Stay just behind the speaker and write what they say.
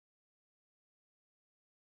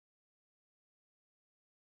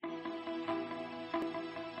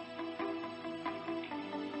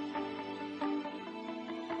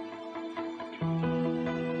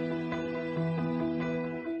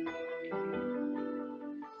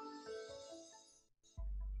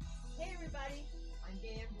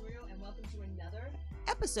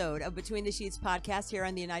episode of Between the Sheets podcast here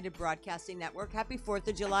on the United Broadcasting Network. Happy 4th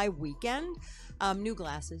of July weekend. New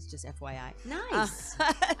glasses, just FYI. Nice.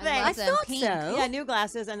 I thought so. Yeah, new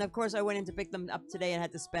glasses. And of course, I went in to pick them up today and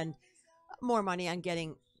had to spend more money on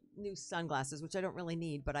getting new sunglasses, which I don't really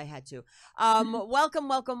need, but I had to.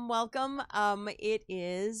 Welcome. It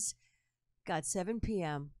is, 7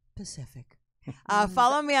 p.m. Pacific.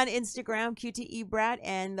 Follow me on Instagram, QTEBrat,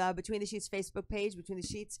 and Between the Sheets Facebook page, Between the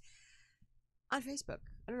Sheets on Facebook.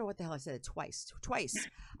 I don't know what the hell I said it twice.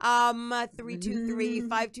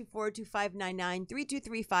 323-524-2599,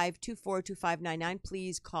 323-524-2599.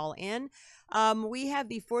 Please call in. We have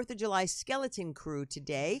the 4th of July skeleton crew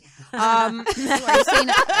today. Are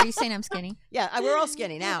you saying I'm skinny? Yeah, we're all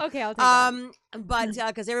skinny now. Okay, I'll take that. But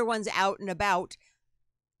because everyone's out and about.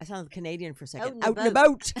 I sounded Canadian for a second. Out and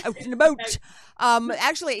about.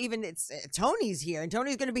 Actually, even it's Tony's here, and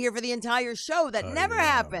Tony's going to be here for the entire show. That never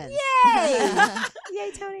happened. Yay!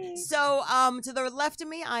 Yay, Tony. So, to the left of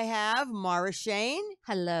me, I have Mara Shane.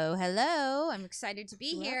 Hello. I'm excited to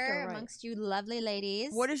be here amongst you lovely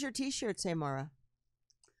ladies. What does your T-shirt say, Mara?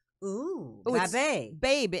 Ooh, it's babe.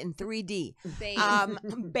 Babe in 3D. Babe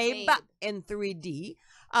in 3D.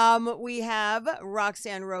 We have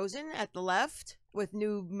Roxanne Rosen at the left with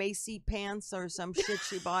new Macy pants or some shit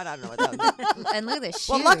she bought. I don't know what that was. And look at this shoes.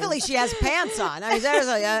 Well, luckily she has pants on. I mean,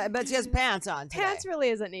 seriously, but she has pants on today. Pants really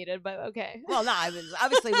isn't needed, but okay. Well, no, I mean,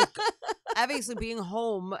 obviously being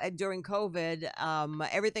home during COVID,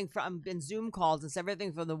 everything from been Zoom calls and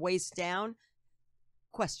everything from the waist down.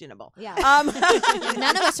 Questionable. Yeah.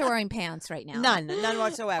 None of us are wearing pants right now. None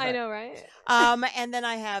whatsoever. I know, right? And then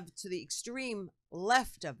I have to the extreme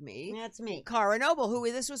left of me. That's me. Cara Noble,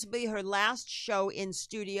 this was to be her last show in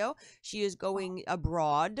studio. She is going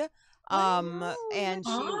abroad. And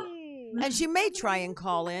she may try and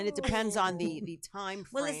call in. It depends on the time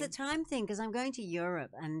frame. Well, it's the time thing because I'm going to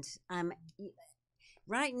Europe, and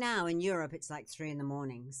right now in Europe it's like 3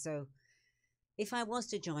 a.m. So if I was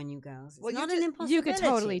to join you girls, it's not an impossibility. You could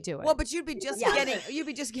totally do it. Well, but you'd be just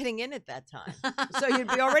getting in at that time, so you'd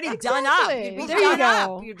be already done up. You'd be There done you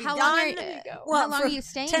go. up. You'd be How done. long are you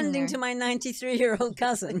staying tending there? to my 93-year-old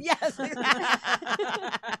cousin? Yes.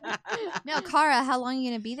 No, Cara, how long are you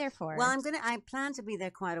going to be there for? Well, I plan to be there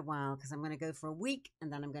quite a while because I'm going to go for a week,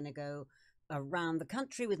 and then I'm going to go around the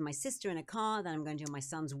country with my sister in a car. Then I'm going to my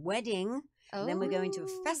son's wedding. And then we're going to a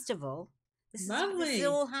festival. This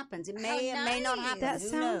all happens. It may or may not happen. That Who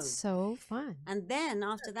sounds knows? so fun. And then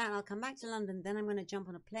after that, I'll come back to London. Then I'm going to jump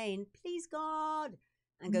on a plane, please God,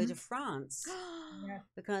 and go to France.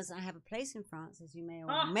 Because I have a place in France, as you may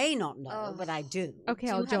or may not know, but I do. Okay,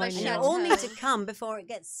 Do I'll you have a join And you. you all need to come before it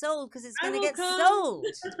gets sold because it's going to get sold.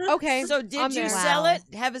 Okay. So did I'm you there. sell Wow.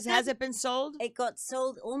 it? Has it been sold? It got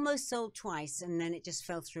sold, almost sold twice, and then it just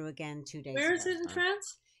fell through again 2 days ago. Where is it in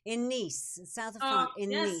France? In Nice, south of France, in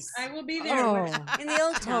yes, Nice. I will be there. Oh. In the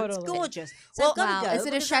old town. It's Totally. gorgeous. So Well, I've got wow. to go. Is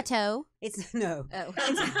it a chateau? It's no. Oh.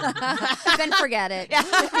 Then forget it.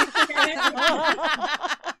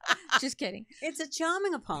 Just kidding. It's a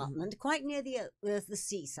charming apartment, quite near the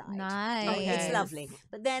seaside. Nice. It's lovely.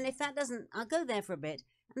 But then if that doesn't, I'll go there for a bit.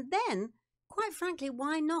 And then, quite frankly,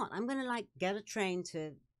 why not? I'm going to get a train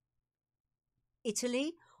to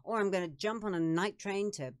Italy, or I'm going to jump on a night train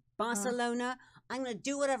to Barcelona. I'm going to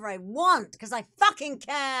do whatever I want because I fucking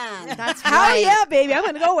can. That's Hell right. yeah, baby. I'm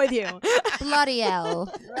going to go with you. Bloody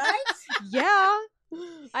hell. Right? Yeah.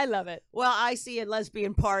 I love it. Well, I see a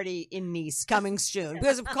lesbian party in Nice coming soon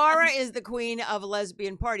because Cara is the queen of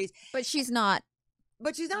lesbian parties, But she's not.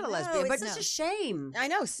 but she's not a No, lesbian. But it's such a shame. I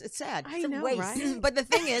know it's sad. I know, waste. right? But the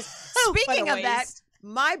thing is, speaking of that,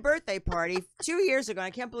 my birthday party 2 years ago, and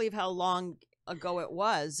I can't believe how long ago it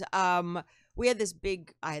was. I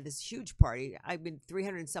had this huge party. I've been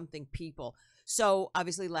 300 and something people. So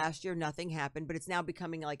obviously last year nothing happened, but it's now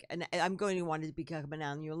becoming I'm going to want it to become an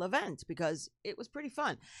annual event because it was pretty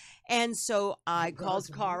fun. And so I called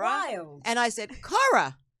Cara Wild. and I said,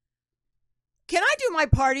 Cara, can I do my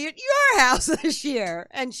party at your house this year?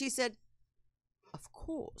 And she said, of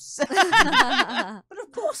course. But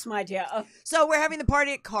of course, my dear. So we're having the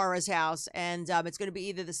party at Cara's house, and it's going to be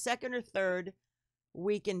either the 2nd or 3rd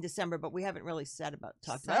week in December, but we haven't really said about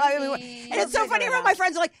talking about it. And it's so funny. All my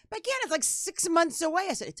friends are like, but again, it's like 6 months away.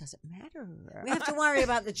 I said, it doesn't matter. We have to worry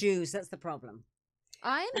about the Jews. That's the problem.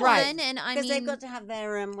 I'm Right. one, and I Because mean, they've got to have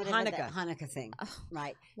their Hanukkah thing. Oh,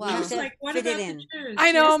 Right. wow. You have It's to like, what fit about it the in. Jews?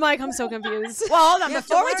 I know. Yes. I'm I'm so confused. Well, hold on. You have to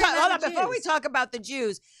Before we worry talk, about the before we Jews. talk about the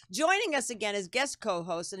Jews, joining us again as guest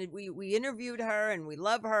co-host, and we interviewed her, and we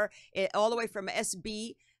love her all the way from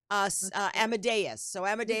SB. Amadeus. So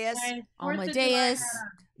Amadeus Amadeus.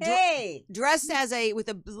 Hey, dressed with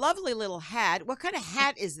a lovely little hat. What kind of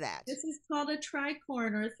hat is that? This is called a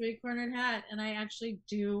tricorn or a three-cornered hat, and I actually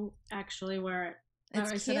wear it.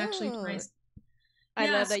 It's I said actually cute. twice. I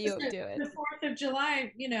Yeah, love that so you the, do it. The 4th of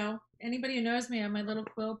July, anybody who knows me, I have my little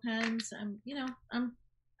quill pens. I don't know. I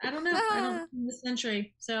don't in the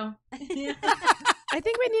century. So yeah. I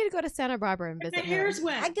think we need to go to Santa Barbara and My visit her. hair's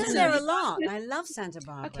wet. I go So- there a lot. I love Santa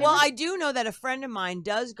Barbara. Okay. Well, I do know that a friend of mine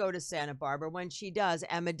does go to Santa Barbara. When she does,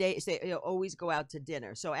 Amadeus, they always go out to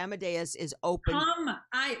dinner. So Amadeus is open. Come,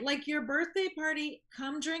 I like your birthday party.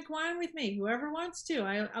 Come drink wine with me. Whoever wants to,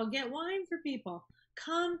 I'll get wine for people.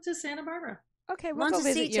 Come to Santa Barbara. Okay, we'll go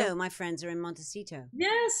visit Montecito. you. My friends are in Montecito.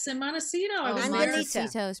 Yes, in Montecito. I Oh, was and there. Galita.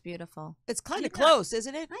 Montecito is beautiful. It's kind of Yeah. close,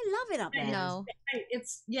 isn't it? I love it up there. No.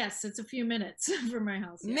 It's a few minutes from my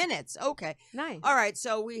house. Yeah. Minutes. Okay. Nice. All right.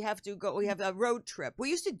 So we have to go. We have a road trip. We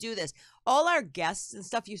used to do this. All our guests and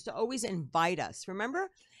stuff used to always invite us. Remember?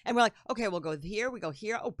 And we're like, okay, we'll go here. We go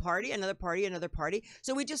here. Oh, party, another party, another party.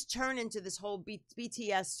 So we just turn into this whole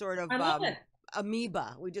BTS sort of I love it.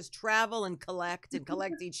 amoeba. We just travel and collect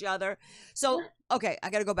each other. So, okay, I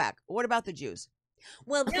got to go back. What about the Jews?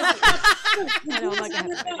 Well, I don't like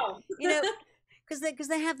that. you know, because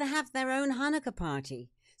they have their own Hanukkah party,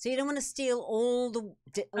 so you don't want to steal all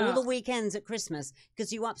the weekends at Christmas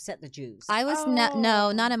because you upset the Jews. I was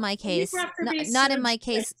no, not in my case. have to be Not in so my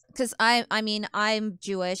case because I mean I'm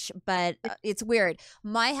Jewish, but it's weird.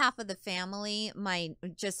 My half of the family, my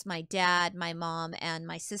dad, my mom, and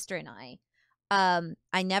my sister and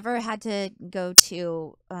I never had to go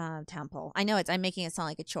to temple. I know I'm making it sound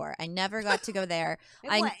like a chore. I never got to go there.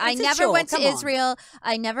 I It's a never chore, went to come on. Israel.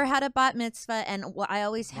 I never had a bat mitzvah, and I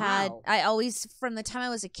always had. Wow. I always, from the time I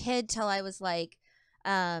was a kid till I was like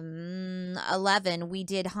 11, we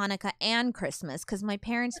did Hanukkah and Christmas because my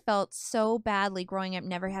parents felt so badly growing up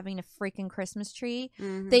never having a freaking Christmas tree.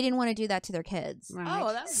 Mhm. They didn't want to do that to their kids. Right.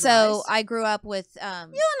 Oh, that's So I grew up with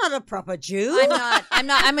You're not a proper Jew.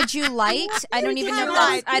 I'm a Jew light. I don't even know if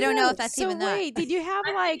Right. that's, I don't know if that's So even that. wait, did you have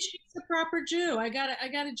I like? think she's a proper Jew. I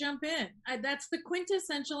gotta jump in. That's the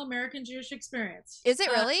quintessential American Jewish experience. Is it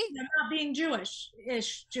really? Not being Jewish. Yeah.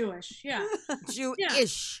 Jewish. Yeah.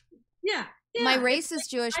 Yeah. My race is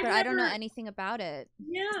Jewish, I but I don't know never- anything about it.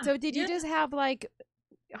 Yeah. So did you Yeah. just have like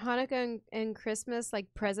Hanukkah and Christmas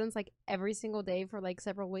like presents like every single day for like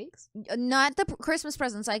several weeks? Not the Christmas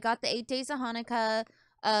presents. I got the 8 days of Hanukkah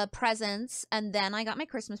presents, and then I got my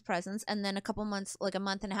Christmas presents, and then a couple months, like a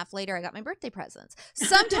month and a half later, I got my birthday presents.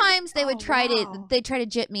 Sometimes they would wow. they'd try to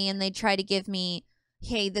jip me, and they'd try to give me,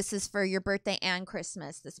 hey, this is for your birthday and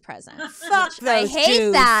Christmas, this present. Fuck Which I those hate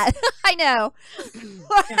Jews. that. I know.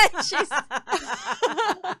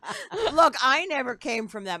 Look, I never came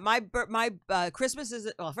from that. My Christmas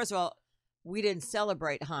is, well, first of all, we didn't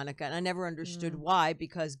celebrate Hanukkah, and I never understood why,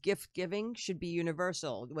 because gift giving should be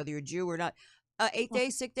universal, whether you're Jew or not. 8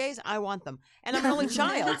 days, 6 days, I want them. And I'm an only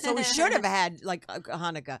child, so we should have had like a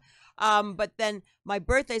Hanukkah. But then my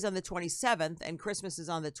birthday's on the 27th, and Christmas is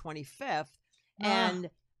on the 25th. And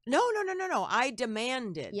no. I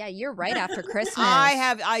demanded. Yeah, you're right after Christmas.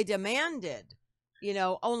 I demanded,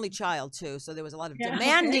 only child too. So there was a lot of Yeah.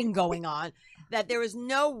 demanding going on, that there was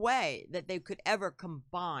no way that they could ever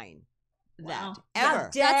combine Wow.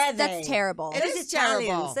 that. Ever. That's terrible. It Those is Italians,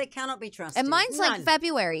 terrible. they cannot be trusted. And mine's like None.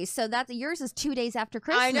 February, so yours is 2 days after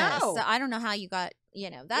Christmas. I know. So I don't know how you got,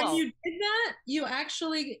 that's When you did that, you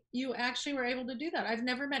actually were able to do that. I've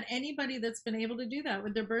never met anybody that's been able to do that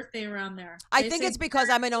with their birthday around there. I They think say- it's because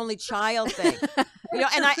I'm an only child thing.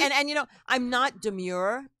 And I'm not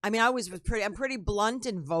demure. I mean, I'm pretty blunt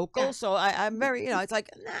and vocal, Yeah. so I'm very, it's like,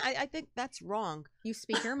 nah, I think that's wrong. you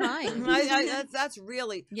speak your mind. That's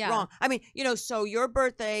really Yeah. wrong. I mean, so your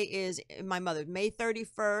birthday is my mother, May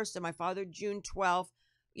 31st, and my father, June 12th.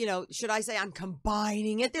 Should I say I'm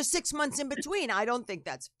combining it? There's 6 months in between. I don't think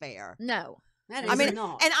that's fair. No. That I is mean,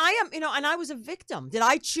 not. and I am, and I was a victim. Did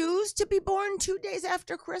I choose to be born 2 days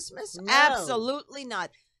after Christmas? No. Absolutely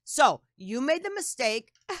not. So you made the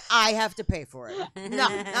mistake. I have to pay for it. No,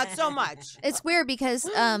 not so much. It's weird because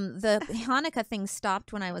the Hanukkah thing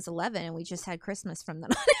stopped when I was 11, and we just had Christmas from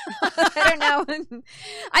then on. I don't know.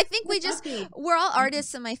 I think we're all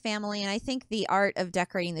artists in my family, and I think the art of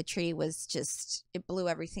decorating the tree was it blew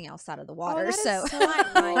everything else out of the water. that is so so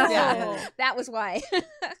Yeah. that was why.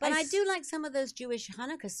 But I do like some of those Jewish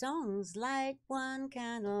Hanukkah songs, like one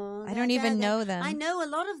candle. I don't even know them. I know a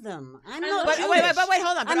lot of them. I'm I not love Jewish. But wait,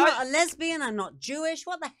 hold on. I'm not a lesbian. I'm not Jewish.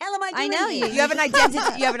 What the hell am I doing? I know here? You have an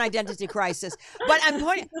identity. You have an identity crisis. But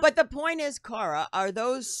the point is, Cara, are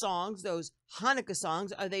those songs, those Hanukkah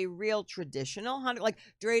songs, are they real traditional Hanukkah, like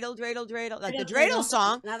dreidel, dreidel, dreidel, like the dreidel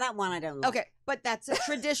song? Now that one I don't like. Okay, but that's a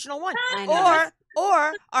traditional one. I know.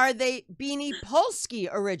 Or are they Beanie Polsky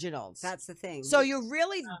originals? That's the thing. So you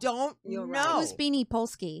really don't You're know. right. Who's Beanie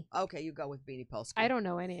Polsky? Okay, you go with Beanie Polsky. I don't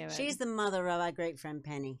know any of it. She's the mother of our great friend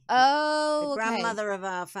Penny. Oh, The okay. grandmother of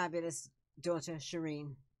our fabulous daughter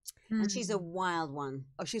Shireen. And she's a wild one.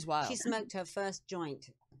 Oh, she's wild. She smoked her first joint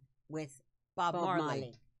with Bob Bob Marley.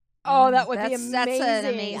 Marley. Oh, that would be That's amazing. an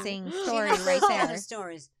amazing story She has right a lot there. of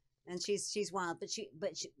stories, and she's wild. But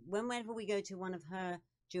whenever we go to one of her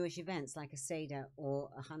Jewish events, like a Seder or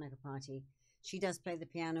a Hanukkah party, she does play the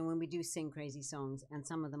piano when we do sing crazy songs, and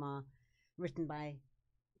some of them are written by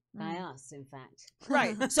us, in fact.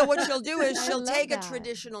 Right. So what she'll do is I she'll love take that. a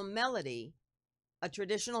traditional melody,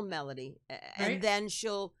 and Right. then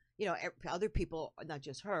she'll, other people, not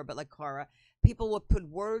just her, but like Cara, people will put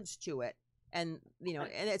words to it. And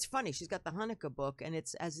and it's funny. She's got the Hanukkah book, and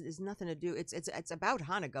it's nothing to do. It's about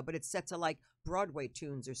Hanukkah, but it's set to like Broadway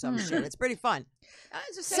tunes or some shit. It's pretty fun.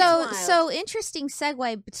 So interesting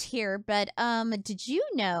segue here, but did you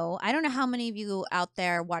know? I don't know how many of you out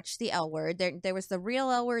there watched the L Word. There was the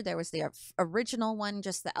real L Word. There was the original one,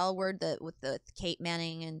 just the L Word, with the Kate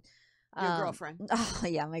Manning and Your girlfriend. Oh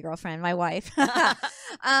yeah, my girlfriend, my wife.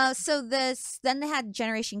 So then they had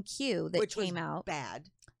Generation Q that Which came was out. bad.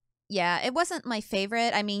 Yeah, it wasn't my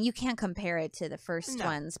favorite. I mean, you can't compare it to the first No.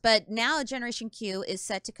 ones. But now Generation Q is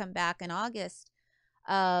set to come back in August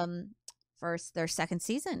for their second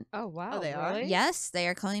season. Oh wow. Oh, they are? really? Yes, they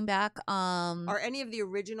are coming back. Are any of the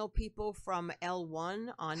original people from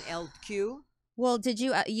L1 on LQ? Well, did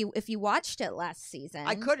you if you watched it last season?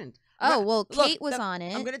 I couldn't. Oh, well, Look, Kate was on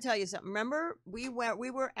it. I'm going to tell you something. Remember, we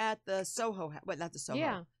were at the Soho, not the Soho,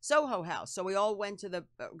 Yeah. Soho House. So we all went to the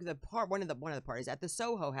one of the parties at the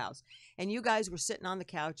Soho House, and you guys were sitting on the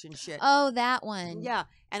couch and shit. Oh, that one. Yeah,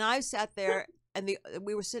 and I sat there, and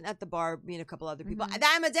we were sitting at the bar, me and a couple other people. Mhm.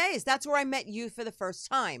 Amadeus, that's where I met you for the first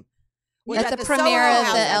time. Was At the Soho premiere of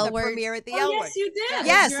House, the at L the Word. premiere at the Oh, L Word. yes, you did.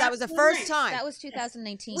 Yes, You're that was the absolutely first right. time. That was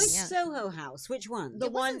 2019. Which yeah. Soho House? Which one? The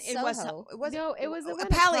It one wasn't in West. Soho. Was No, it was the one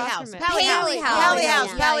Pally across House. from it. Pally House. Paley Pally House. House.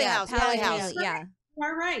 Yeah, Pally yeah, House. Pally House. Yeah. You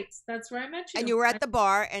are right. That's where I met you. And you were at the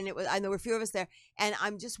bar, and I know there were a few of us there, and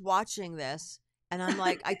I'm just watching this, and I'm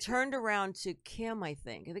like, I turned around to Kim, I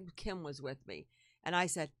think Kim was with me, and I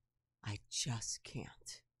said, I just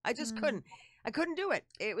can't. I just couldn't. I couldn't do it.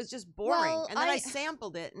 It was just boring. Well, And then I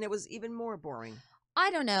sampled it, and it was even more boring.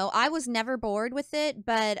 I don't know. I was never bored with it,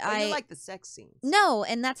 but You like the sex scenes. No,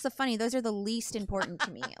 and that's the funny. Those are the least important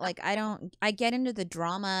to me. Like I get into the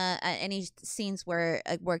drama. Any scenes where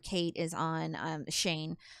Kate is on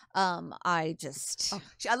Shane. I just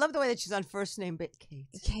I love the way that she's on first name, but Kate.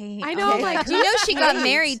 Kate. I know, okay. like, Do you know she got Kate.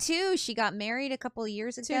 married too? She got married a couple of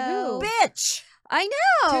years To ago. who? Bitch. I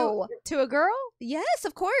know. To a girl? Yes,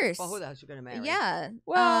 of course. Well, who the hell you going to marry? Yeah.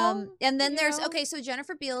 Well, and then you there's know. okay. So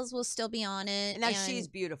Jennifer Beals will still be on it. And now she's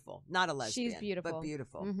beautiful, not a lesbian. She's beautiful. but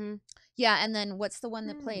beautiful. Mm-hmm. Yeah, and then what's the one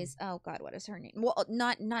that plays? Oh God, what is her name? Well,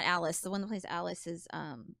 not Alice. The one that plays Alice is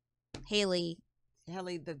Haley.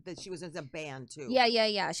 Haley, she was in a band too. Yeah.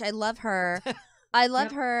 I love her. I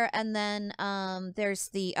love her. And then there's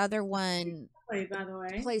the other one By the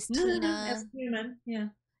way, plays Tina. As human, yeah.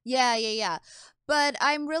 Yeah. But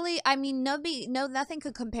nothing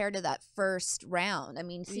could compare to that first round. I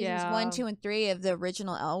mean, seasons 1, 2, and 3 of the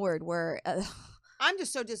original L Word were. I'm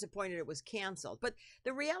just so disappointed it was canceled. But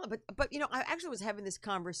the reality, but I actually was having this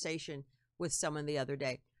conversation with someone the other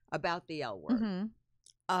day about the L Word.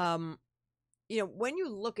 Mhm. When you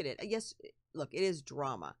look at it, yes, look, it is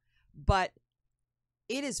drama, but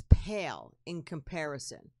it is pale in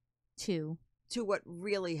comparison to what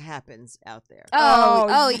really happens out there.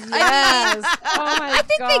 Oh, yes. Oh my I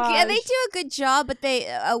think gosh. they do a good job, but they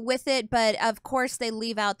with it. But of course, they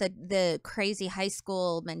leave out the crazy high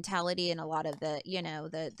school mentality and a lot of the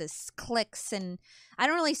the cliques, and I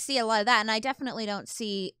don't really see a lot of that. And I definitely don't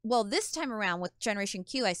see. Well, this time around with Generation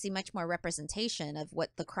Q, I see much more representation of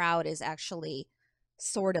what the crowd is actually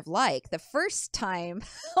sort of like. The first time,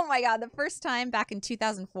 oh my God, the first time back in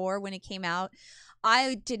 2004 when it came out.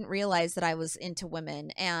 I didn't realize that I was into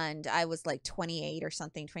women, and I was like 28 or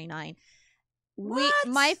something, 29. What?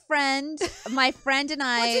 My friend and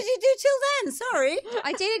I. What did you do till then? Sorry.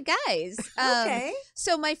 I dated guys. Okay.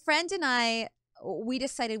 So my friend and I, we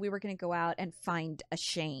decided we were going to go out and find a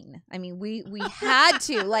Shane. I mean, we had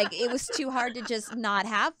to. Like, it was too hard to just not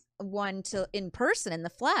have one in person in the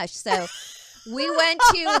flesh. So We went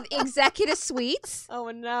to Executive Suites.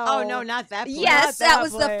 Oh no. Oh no, not that place. Yes, Not that that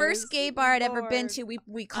was the place. first gay bar I'd ever been Lord. to.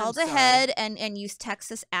 We called sorry. ahead and used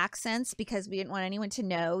Texas accents because we didn't want anyone to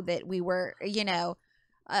know that we were,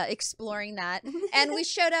 exploring that. And we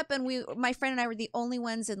showed up, and my friend and I were the only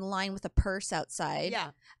ones in line with a purse outside.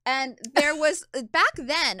 Yeah. And there was back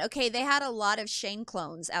then, okay, they had a lot of Shane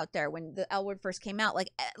clones out there when the L Word first came out.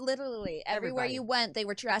 Like literally everywhere Everybody. you went, they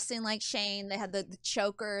were dressing like Shane. They had the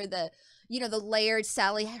choker, the layered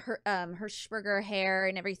Sally Hershberger hair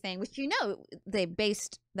and everything, which they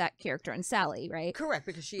based that character on Sally, right? Correct,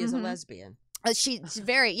 because she is a Mhm. lesbian. She's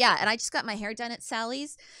very, yeah. And I just got my hair done at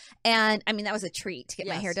Sally's. And I mean, that was a treat to get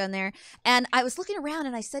my hair Yes. done there. And I was looking around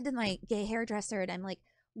and I said to my gay hairdresser, and I'm like,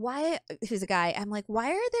 who's a guy, I'm like,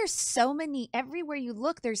 why are there so many, everywhere you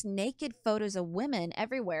look, there's naked photos of women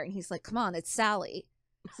everywhere. And he's like, come on, it's Sally.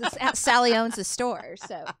 Sally owns the store.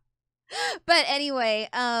 So, but anyway,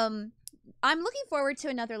 I'm looking forward to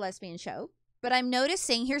another lesbian show. But I'm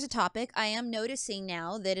noticing, here's a topic. I am noticing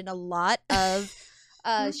now that in a lot of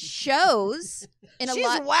shows, She's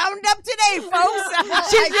wound up today, folks.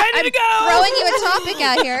 She's ready to go. throwing you a topic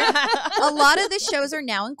out here. A lot of the shows are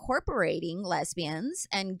now incorporating lesbians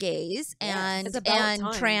and gays and it's about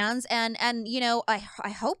time. trans and I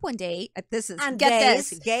hope one day this is And get gays,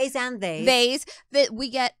 this gays and theys that we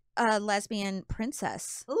get a lesbian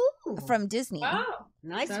princess Ooh, from Disney. Oh,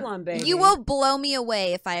 nice That- one, baby. You will blow me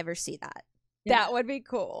away if I ever see that. That would be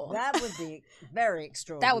cool. That would be very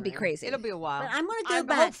extraordinary. That would be crazy. It'll be a while. But I want to go I'm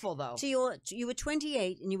back hopeful, though. to you were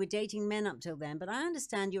 28 and you were dating men up till then, but I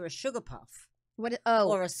understand you're a sugar puff What?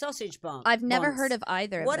 or a sausage bomb. I've never heard of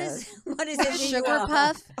either. What of is those. what is it? you Sugar are?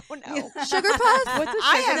 puff? Oh no. Sugar puff? What's a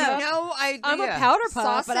I sugar have puff? no idea. I'm a powder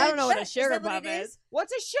puff, but I don't know what a Sausage? Is sugar that what puff it is.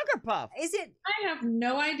 What's a sugar puff? Is it I have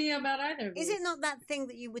no idea about either. Of is these. it not that thing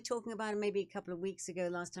that you were talking about maybe a couple of weeks ago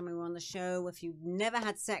last time we were on the show? If you've never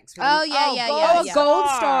had sex with Oh them? yeah, Oh, yeah, gold yeah, yeah. Gold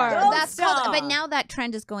star. Gold That's called, star. but now that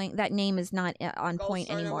trend is going. That name is not on Gold point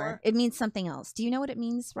star no anymore. more? It means something else. Do you know what it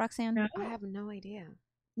means, Roxanne? No. I have no idea.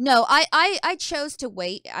 No, I chose to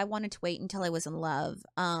wait. I wanted to wait until I was in love.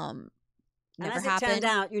 And Never as happened. it turned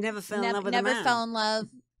out, you never fell in love with a never man. fell in love.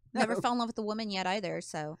 Never No. fell in love with a woman yet either.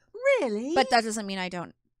 So, Really? but that doesn't mean I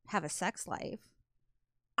don't have a sex life.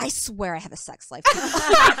 I swear I have a sex life.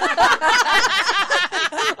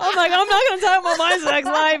 I'm like, I'm not gonna talk about my sex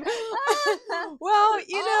life. Well,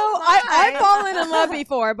 I've fallen in love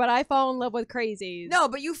before, but I fall in love with crazies. No,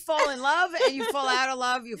 but you fall in love and you fall out of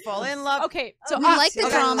love. You fall in love. Okay, so We I like the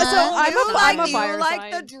Okay, drama. So I'm you a- like, I'm a you fire like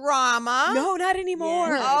sign. the drama. No, not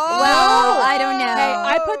anymore. Yeah. Oh. Well, I don't know. Hey,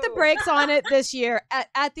 I put the brakes on it this year.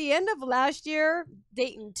 At the end of last year,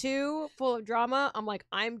 dating 2, full of drama, I'm like,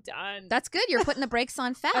 I'm done. That's good. You're putting the brakes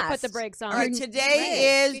on fast. I put the brakes on. All right, You're-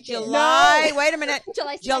 today Right. is July. No. Wait a minute.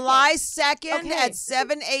 July 2nd Okay. at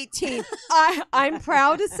 7:18. I'm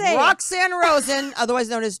proud to say Roxanne Rosen, otherwise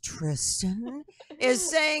known as Tristan, is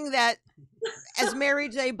saying that, as Mary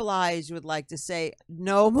J. Blige would like to say,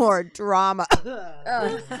 no more drama.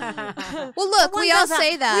 Well, look, One we all does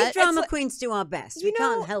say We that. drama queens do our best. You We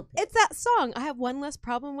know, can't help it. it's that song. I have one less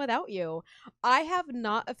problem without you. I have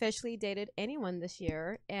not officially dated anyone this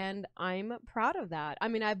year, and I'm proud of that. I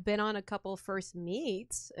mean, I've been on a couple first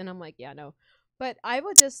meets, and I'm like, yeah, no. But I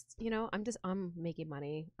would just, I'm making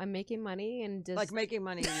money. I'm making money and just Like making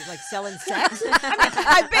money, like selling sex.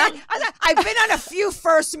 I've been on a few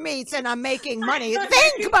first meets and I'm making money.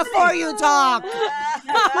 Think before you talk.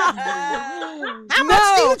 How much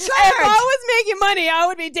do you If charge? I was making money, I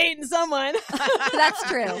would be dating someone. That's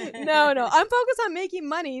true. No. I'm focused on making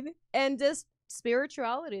money and just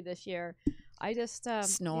spirituality this year. I just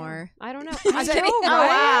Snore. yeah, I don't know. I said, know, oh,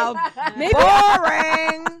 right? wow. Maybe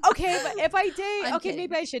Boring. Okay, but if I date, I'm okay, kidding.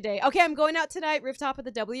 maybe I should date. Okay, I'm going out tonight, rooftop of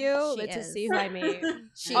the W. She Let's just is. see who I meet.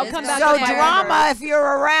 She I'll is come very back So to my drama, if you're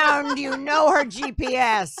around, you know her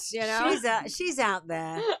GPS, you know? She's out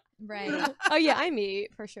there. Right. Oh yeah, I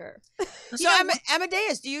meet for sure. So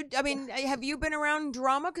Amadeus, have you been around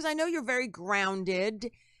drama? Because I know you're very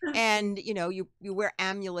grounded. And you wear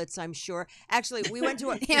amulets, I'm sure. Actually, we went to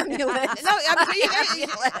a Amulets. No,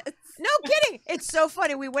 no kidding. It's so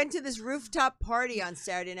funny. We went to this rooftop party on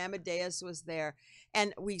Saturday, and Amadeus was there,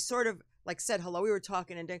 and we sort of like said hello. We were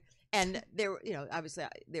talking and they were, obviously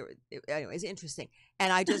they were. Anyway, it's interesting.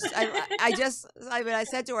 And I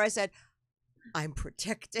said to her, I said, I'm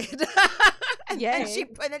protected. And Yay.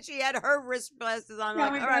 then she had her wrist glasses on. Yeah,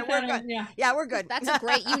 Like, we all right, both we're had good. them, yeah. Yeah, we're good. That's a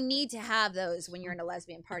great. You need to have those when you're in a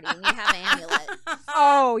lesbian party. You need to have an amulet.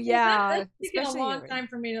 Oh Well, yeah, that's taken a especially long you. time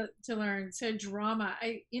for me to learn. So drama,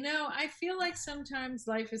 I feel like sometimes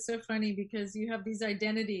life is so funny because you have these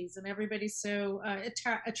identities, and everybody's so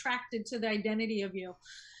attracted to the identity of you.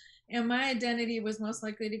 And my identity was most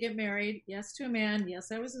likely to get married. Yes, to a man. Yes,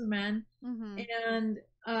 I was a man. Mm-hmm. And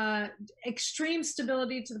extreme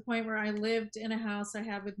stability to the point where I lived in a house I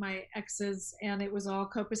had with my exes, and it was all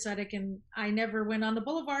copacetic. And I never went on the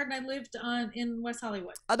boulevard, and I lived in West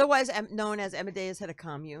Hollywood. Otherwise known as Amadeus had a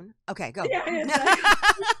commune. Okay, go. Yeah,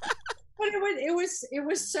 exactly. But it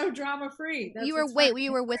was so drama free. You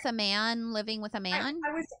were with a man, living with a man?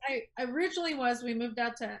 I originally we moved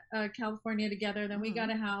out to California together. Then we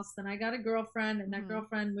got a house. Then I got a girlfriend, and that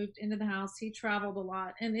girlfriend moved into the house. He traveled a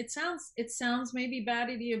lot, and it sounds maybe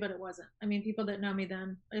batty to you, but it wasn't. I mean, people that know me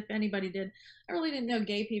then, if anybody did, I really didn't know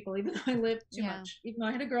gay people, even though I lived too much. Even though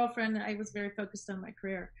I had a girlfriend, I was very focused on my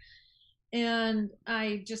career. And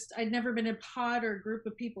I'd never been in a pod or a group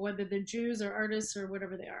of people, whether they're Jews or artists or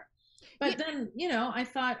whatever they are. But then, I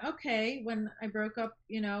thought, okay, when I broke up,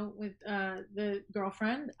 with the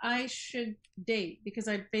girlfriend, I should date, because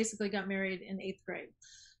I basically got married in 8th grade.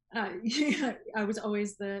 I was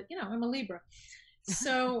always I'm a Libra.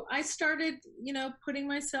 So I started, putting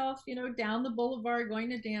myself, down the boulevard,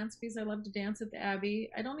 going to dance, because I love to dance at the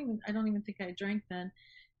Abbey. I don't even think I drank then.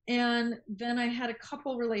 And then I had a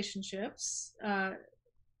couple relationships.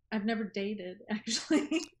 I've never dated,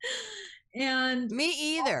 actually. And Me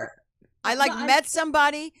either. I met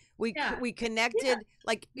somebody. We connected.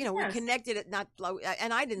 Yes. We connected at not,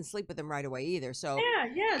 and I didn't sleep with him right away either. So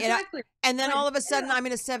yeah, exactly. And then all of a sudden, I'm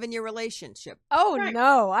in a 7-year relationship. Oh Right.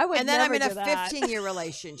 no, I would. And then I'm never in a do that. 15-year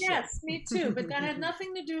relationship. Yes, me too. But that had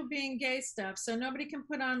nothing to do with being gay stuff. So nobody can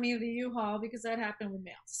put on me the U-Haul, because that happened with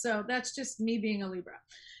males. So that's just me being a Libra.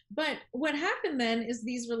 But what happened then is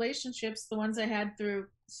these relationships, the ones I had through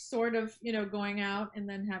sort of, going out and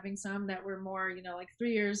then having some that were more, like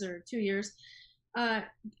 3 years or 2 years.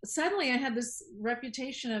 Suddenly I had this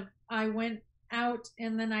reputation of, I went out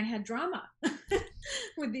and then I had drama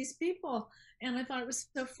with these people. And I thought it was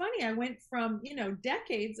so funny. I went from,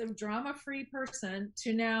 decades of drama-free person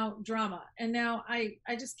to now drama. And now I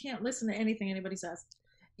just can't listen to anything anybody says.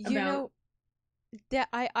 That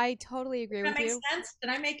I totally agree with you. Did that make sense?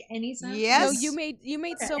 Did I make any sense? Yes. No, you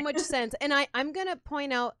made so much sense, and I'm gonna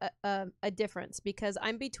point out a difference, because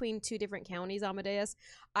I'm between 2 different counties, Amadeus.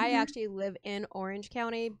 I actually live in Orange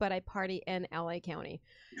County, but I party in LA County,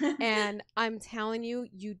 and I'm telling you,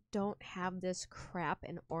 you don't have this crap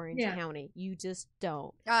in Orange County. You just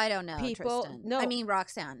don't. I don't know, People, Tristan. no. I mean,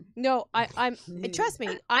 Roxanne. No, I'm. Trust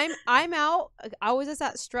me, I'm out. I was just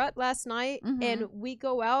at Strut last night, and we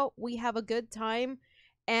go out. We have a good time.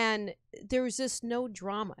 And there's just no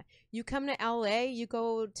drama. You come to LA, you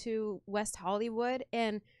go to West Hollywood,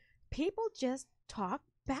 and people just talk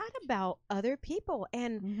bad about other people.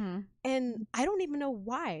 And I don't even know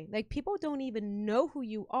why. Like, people don't even know who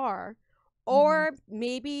you are. Or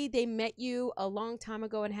maybe they met you a long time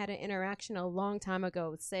ago and had an interaction a long time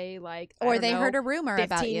ago, say like, or they heard a rumor 15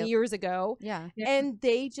 about you years ago. Yeah. And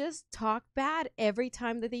they just talk bad every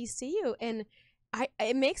time that they see you. And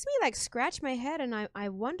it makes me like scratch my head, and I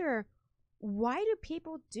wonder, why do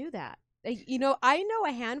people do that? I know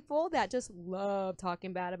a handful that just love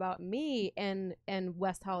talking bad about me and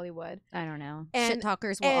West Hollywood. I don't know. And- Shit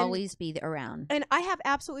talkers will always be around. And I have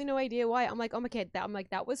absolutely no idea why. I'm like, oh my God,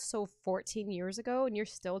 that was so 14 years ago, and you're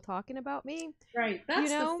still talking about me. Right.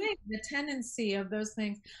 That's the thing, the tendency of those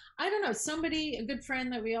things. I don't know. Somebody, a good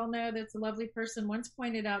friend that we all know that's a lovely person, once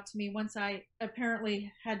pointed out to me, once I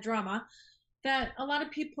apparently had drama, that a lot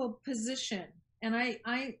of people position. And I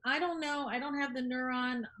don't know. I don't have the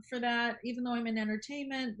neuron for that, even though I'm in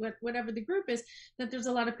entertainment, whatever the group is, that there's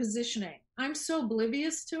a lot of positioning. I'm so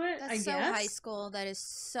oblivious to it, That's I so guess. high school. That is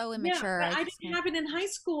so immature. Yeah, but I didn't have it in high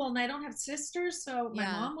school, and I don't have sisters, so my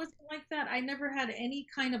Yeah. mom wasn't like that. I never had any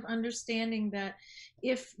kind of understanding that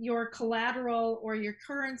if your collateral or your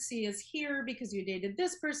currency is here because you dated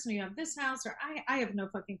this person, you have this house, or I have no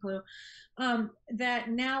fucking clue, that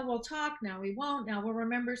now we'll talk, now we won't, now we'll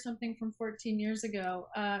remember something from 14 years ago.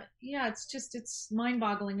 Yeah, it's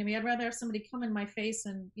mind-boggling to me. I'd rather have somebody come in my face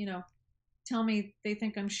and, tell me they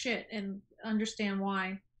think I'm shit and understand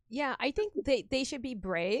why. Yeah, I think they should be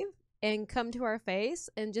brave and come to our face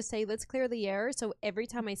and just say, let's clear the air, so every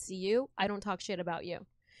time I see you, I don't talk shit about you.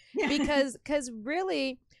 Because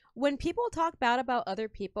really, when people talk bad about other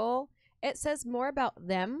people, it says more about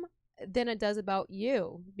them than it does about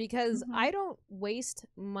you, because I don't waste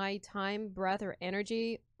my time, breath, or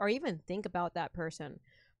energy or even think about that person.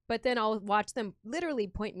 But then I'll watch them literally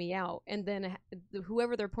point me out, and then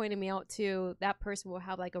whoever they're pointing me out to, that person will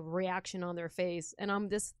have like a reaction on their face, and I'm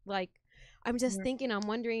just thinking, I'm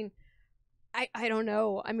wondering, I don't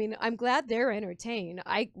know. I mean, I'm glad they're entertained.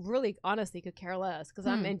 I really honestly could care less because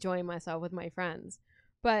I'm enjoying myself with my friends.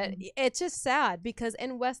 But it's just sad because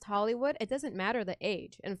in West Hollywood, it doesn't matter the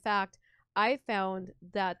age. In fact, I found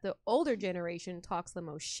that the older generation talks the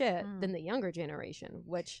most shit than the younger generation,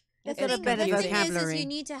 which The The Got a thing, better the thing is vocabulary. you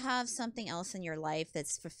need to have something else in your life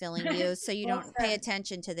that's fulfilling you, so you don't pay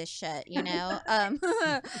attention to this shit. You know,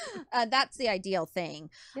 that's the ideal thing.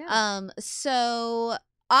 yeah. So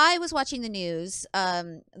I was watching the news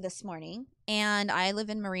this morning, and I live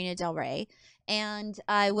in Marina Del Rey, and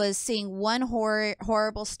I was seeing one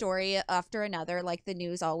horrible story after another, like the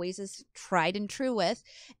news always is tried and true with,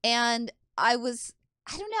 and I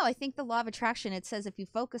don't know. I think the law of attraction, it says if you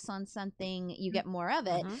focus on something, you get more of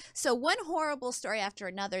it. So one horrible story after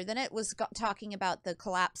another. Then it was talking about the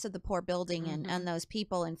collapse of the poor building and those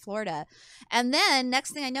people in Florida. And then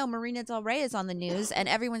next thing I know, Marina Del Rey is on the news and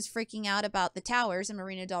everyone's freaking out about the towers in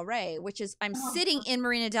Marina Del Rey, which is, I'm sitting in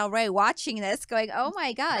Marina Del Rey watching this going, oh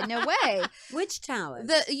my God, no way. Which towers?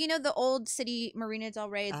 The old city Marina Del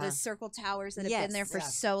Rey, the circle towers that have been there for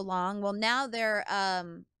so long. Well, now they're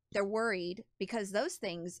worried because those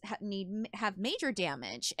things have major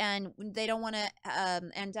damage, and they don't want to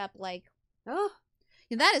end up like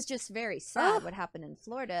that is just very sad what happened in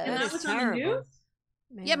Florida. And that was terrible. on the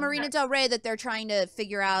news? Yeah, Marina Del Rey, that they're trying to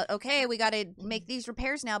figure out, okay, we got to make these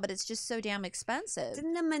repairs now, but it's just so damn expensive.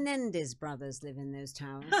 Didn't the Menendez brothers live in those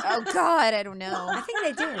towers? Oh God, I don't know. I think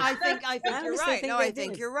they did. I think you're honestly right. think No, they I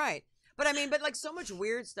think did. you're right. But I mean, like so much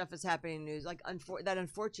weird stuff is happening in the news, like that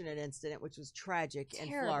unfortunate incident, which was tragic in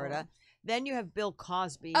Florida. Then you have Bill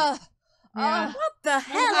Cosby. Yeah. What the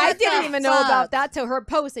hell? I didn't even know about fuck? that till her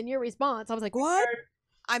post and your response. I was like, what?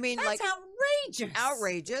 I mean, That's like outrageous.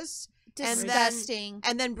 outrageous. Disgusting.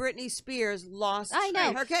 And then Britney Spears lost I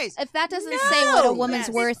know. her case. If that doesn't say what a No! woman's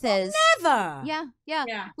Yes. worth is. Never. Yeah.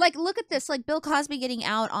 Yeah. Like, look at this. Like, Bill Cosby getting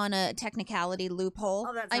out on a technicality loophole.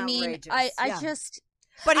 Oh, that's I mean, outrageous. I Yeah. just...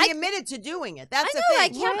 But he I- admitted to doing it. That's I the know. I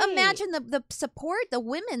thing. can't Right. imagine the support, the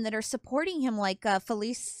women that are supporting him, like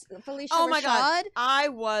Felicia Oh my God. Rashad. I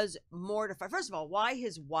was mortified. First of all, why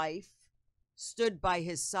his wife stood by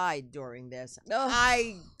his side during this,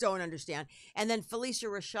 I don't understand. And then Felicia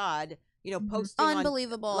Rashad, posting on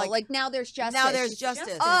Unbelievable. like- Like, now there's justice. now there's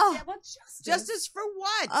justice. Oh. Yeah, what's justice? Justice for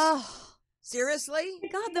what? Oh. Seriously?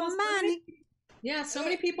 God, the man. Yeah, so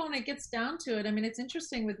many people, when it gets down to it, I mean, it's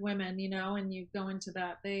interesting with women, and you go into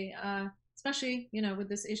that. They, especially, with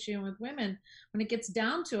this issue and with women, when it gets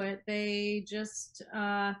down to it, they just,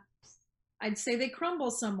 I'd say they crumble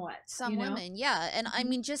somewhat. Some women, yeah. And I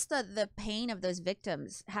mean, just the pain of those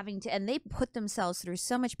victims having to, and they put themselves through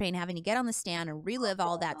so much pain having to get on the stand and relive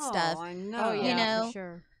all that stuff. Oh, I know. Oh, yeah, know, for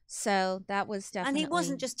sure. So that was definitely. And he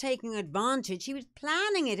wasn't just taking advantage; he was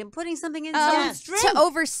planning it and putting something in to someone's drink.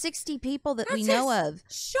 over 60 people that we That's know of.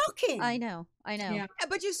 Shocking. I know. Yeah. Yeah,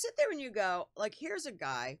 but you sit there and you go, like, here's a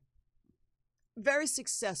guy, very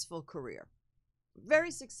successful career,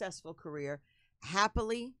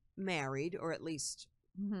 happily married, or at least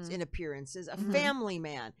Mhm. in appearances, a family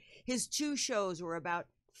man. His 2 shows were about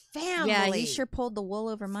family. Yeah, he sure pulled the wool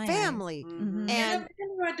over my eyes. family. Mhm. And And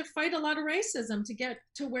you had to fight a lot of racism to get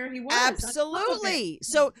to where he was. absolutely.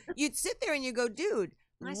 So you'd sit there and you go, dude,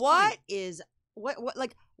 Nice what point. is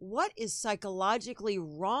what is psychologically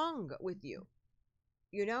wrong with you?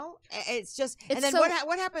 It's just. It's and then so-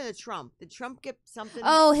 what happened to Trump? Did Trump get something?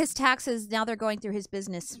 Oh, his taxes. Now they're going through his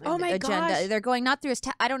business Oh my agenda. gosh. They're going not through his.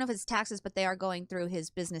 I don't know if it's taxes, but they are going through his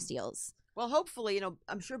business deals. Well, hopefully,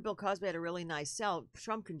 I'm sure Bill Cosby had a really nice sell.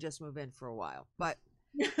 Trump can just move in for a while, but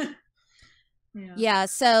Yeah. Yeah.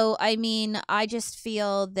 So I mean, I just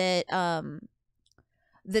feel that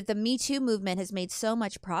that the Me Too movement has made so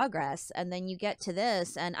much progress, and then you get to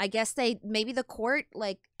this, and I guess maybe the court,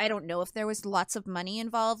 like, I don't know if there was lots of money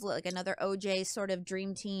involved, like another OJ sort of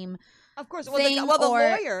dream team of course, thing,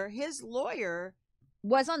 his lawyer,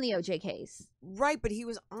 was on the OJ case. right? But he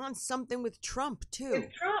was on something with Trump too.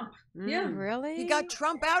 With Trump. Yeah. Really? He got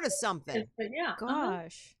Trump out of something. But yeah.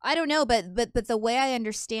 Gosh. I don't know, but the way I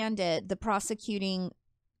understand it, the prosecuting,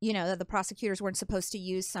 that the prosecutors weren't supposed to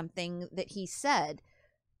use something that he said,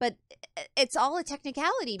 but it's all a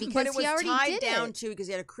technicality because But it was he already tied did down it. to because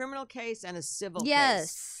he had a criminal case and a civil case.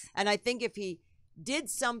 Yes. And I think if he did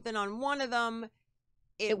something on one of them,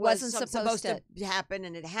 it wasn't was supposed to happen,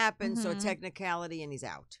 and it happened. So a Mhm. technicality, and he's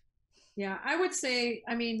out. Yeah, I would say,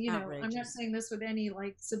 I mean, I'm not Outrageous. saying this with any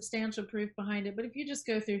like substantial proof behind it, but if you just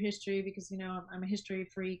go through history, because I'm a history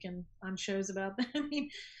freak and on shows about that.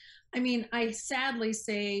 I sadly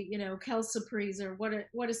say, Kel Surpriser,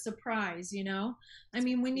 what a surprise,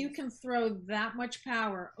 when you can throw that much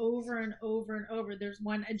power over and over and over, there's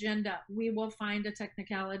one agenda. We will find a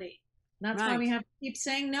technicality. That's why we Right. have to keep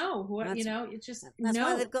saying no. It's just That's no.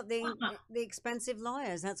 why they've got the Uh-uh. the expensive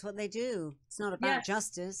lawyers. That's what they do. It's not about Yes.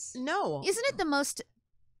 justice. No.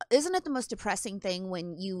 Isn't it the most depressing thing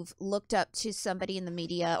when you've looked up to somebody in the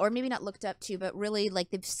media, or maybe not looked up to, but really like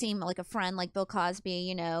they've seen like a friend like Bill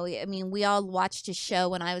Cosby, I mean, we all watched his show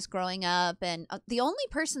when I was growing up, and the only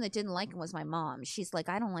person that didn't like him was my mom. She's like,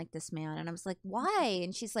 I don't like this man. And I was like, why?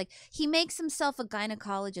 And she's like, he makes himself a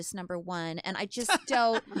gynecologist #1, and I just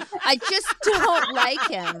don't like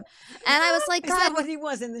him. And I was like, Is that God, what he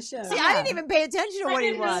was in the show? See, I didn't even pay attention to I what he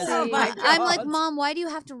didn't know was. that. Oh my I'm like, God. Mom, why do you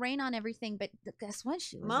have to rain on everything? But guess what?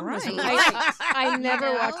 She was Mom was right. right. I never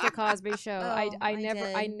You know? watched the Cosby Show. Oh, I I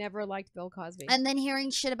did. never liked Bill Cosby. And then hearing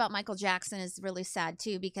shit about Michael Jackson is really sad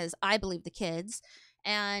too, because I believe the kids,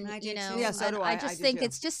 and I do you know, too. Yeah, so and do I I. just I do think too.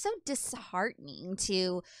 it's just so disheartening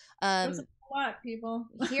to There's a lot, people.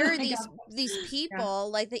 hear I these got these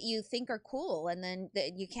people like that you think are cool, and then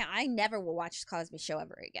that you can't. I never will watch Cosby Show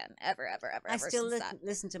ever again, ever. I still since that.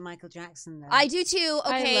 listen to Michael Jackson though. I do too.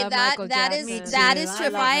 I Okay, love that Michael that is Jackson. that Me is too. true. I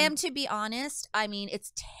If love I him. am to be honest, I mean,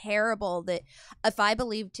 it's terrible that if I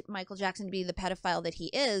believed Michael Jackson to be the pedophile that he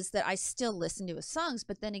is, that I still listen to his songs.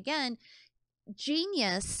 But then again,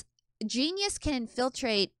 genius can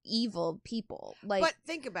infiltrate evil people. Like, But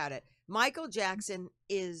think about it. Michael Jackson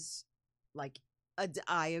is like,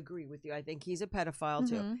 I agree with you. I think he's a pedophile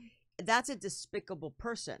too. mhm, That's a despicable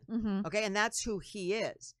person. mhm. Okay. And that's who he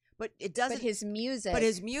is. But it But doesn't, his music. but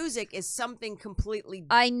his music is something completely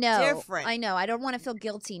I know. different. I know. I don't want to feel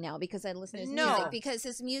guilty now because I listen to his No. music, because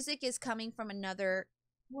his music is coming from another.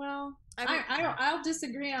 Well, I mean- I'll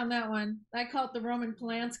disagree on that one. I call it the Roman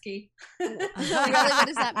Polanski. Really, what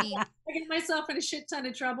does that mean? I get myself in a shit ton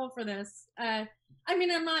of trouble for this. I'm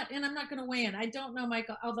not going to weigh in. I don't know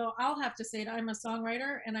Michael, although I'll have to say it. I'm a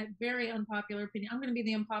songwriter, and I very unpopular opinion. I'm going to be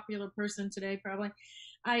the unpopular person today, probably.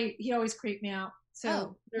 He always creeped me out. So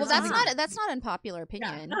Well, there's that's not unpopular yeah.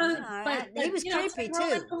 opinion. But he was it's creepy, like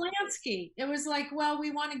Roman too. Polanski. It was like, well,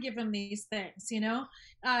 we want to give him these things,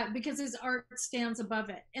 because his art stands above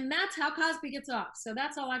it, and that's how Cosby gets off. So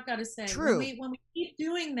that's all I've got to say. True. When we keep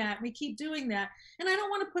doing that, and I don't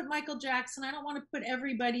want to put Michael Jackson. I don't want to put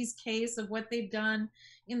everybody's case of what they've done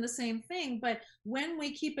in the same thing. But when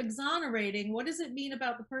we keep exonerating, what does it mean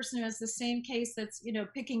about the person who has the same case that's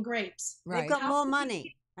picking grapes? Right. They've got How more could we money.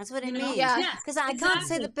 keep- That's what it you know? means. Yeah. Yes, Because I can't say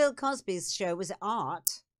exactly. that Bill Cosby's show was art.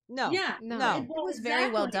 No. Yeah, No. No. It was very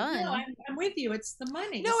well exactly. done. No, I'm with you. It's the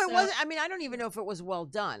money. No, it So- wasn't. I mean, I don't even know if it was well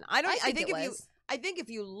done. I think it if you, was. I think if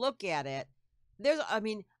you look at it, I It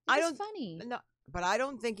was funny. no, but I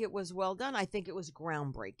don't think it was well done. I think it was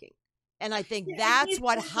groundbreaking, and I think Yeah, that's it's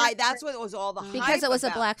what different. that's what it was all the Because Because hype it was a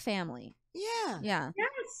about. black family. Yeah. Yeah.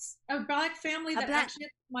 Yes, a black family A that black- actually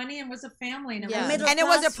had money and was a family. And it Yeah. wasn't- Middle And it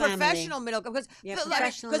was a class family. professional middle because Yeah, because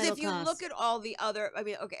professional if middle you class. look at all the other, I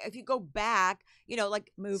mean, okay, if you go back,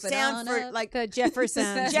 like Moving on Sanford, up. like The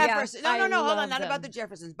Jeffersons. Jefferson. Yeah, no, hold I on, not love about the them.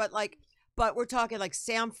 Jeffersons, but we're talking like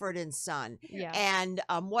Sanford and Son, Yeah. and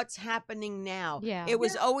what's happening now. Yeah. It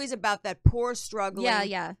was always about that poor struggling,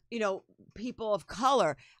 Yeah. people of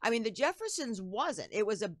color. I mean, the Jeffersons wasn't. It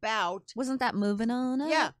was about Wasn't that moving on up?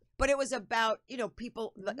 yeah, but it was about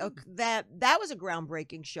people that was a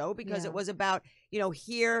groundbreaking show because Yeah. it was about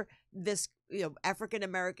here this African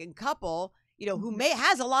American couple who Mm-hmm.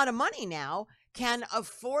 has a lot of money now can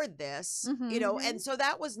afford this Mhm. and so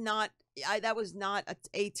that was not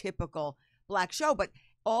a typical black show, but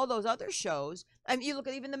all those other shows. I mean, you look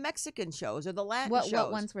at even the Mexican shows or the Latin shows.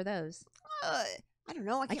 What ones were those? I don't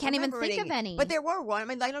know. I can't even remember think of any. But there were one. I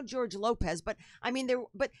mean, I know George Lopez, but I mean,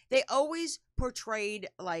 they always portrayed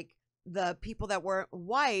like the people that weren't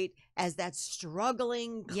white as that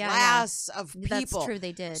struggling Yeah, yeah. class of people. That's true.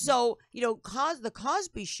 They did. So the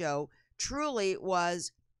Cosby Show truly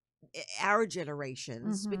was our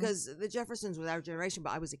generations Mhm. because the Jeffersons was our generation,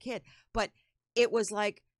 but I was a kid. But it was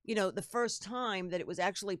like the first time that it was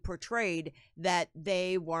actually portrayed that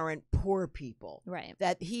they weren't poor people, right.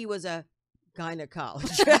 that he was a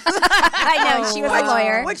gynecologist. I know, she was a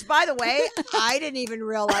lawyer. Which, by the way, I didn't even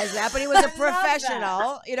realize that, but he was a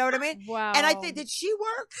professional. You know what I mean? Wow. And I think, did she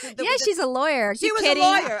work? Yeah, she's a lawyer. She You was kidding? a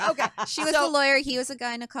lawyer. Okay. She was So- a lawyer. He was a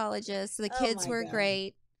gynecologist. The Oh kids my were God.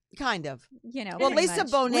 great. Kind of. You know, Well, pretty Lisa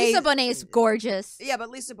much. Bonet- Lisa Bonet is gorgeous. Yeah, but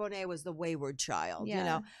Lisa Bonet was the wayward child, Yeah. you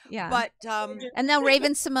know. Yeah. But And now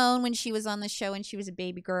Raven Simone, when she was on the show and she was a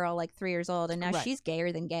baby girl, like 3 years old, and now Right. she's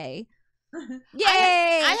gayer than Gay. Yay!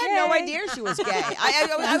 I had no Yay! idea she was gay.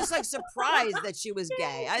 I was like surprised that she was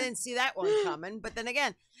gay. I didn't see that one coming. But then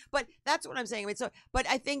again, but that's what I'm saying. I mean, but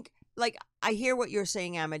I think like I hear what you're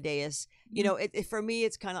saying, Amadeus. You know, it for me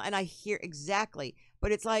it's kind of, and I hear exactly.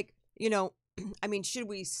 But it's like, you know, I mean, should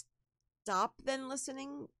we stop then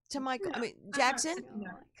listening to Michael? I mean, Jackson.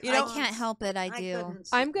 You know, I can't help it. I do. couldn't.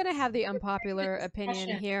 I'm gonna have the unpopular opinion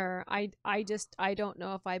Discussion. here. I don't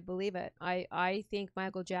know if I believe it. I think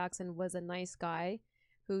Michael Jackson was a nice guy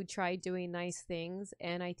who tried doing nice things,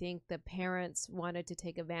 and I think the parents wanted to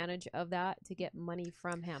take advantage of that to get money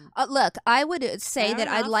from him. Look, I would say Fair that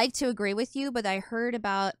I'd enough. like to agree with you, but I heard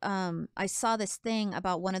about, I saw this thing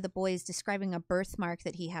about one of the boys describing a birthmark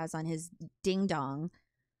that he has on his ding dong.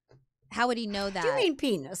 How would he know that? Do you mean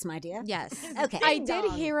penis, my dear? Yes. Okay. I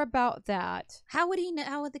did hear about that. How would he know?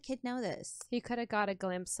 How would the kid know this? He could have got a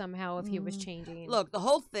glimpse somehow if he was changing. look, the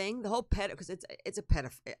whole thing, the whole because it's a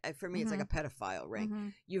pedophile. For me, it's like a pedophile ring.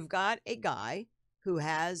 Mhm. You've got a guy who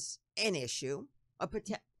has an issue,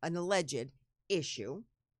 an alleged issue.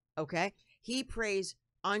 Okay, he preys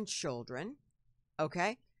on children.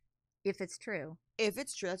 Okay, If it's true. if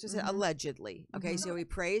it's true, that's what I said, allegedly. Okay, so he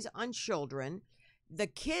preys on children. The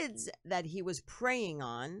kids that he was preying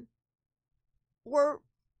on were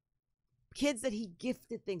kids that he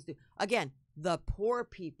gifted things to. Again, the poor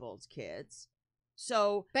people's kids.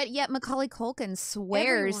 So, But yet Macaulay Culkin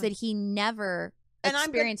swears Everyone. that he never And I'm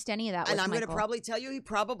gonna- experienced any of that and with I'm going to Michael. probably tell you he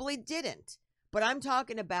probably didn't. But I'm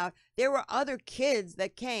talking about there were other kids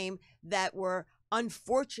that came that were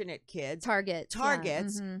unfortunate kids, Targets.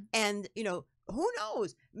 targets, Yeah. Mhm. and you know, who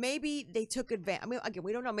knows? Maybe they took advantage. I mean, again,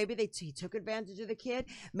 we don't know. Maybe he took advantage of the kid.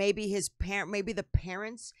 Maybe maybe the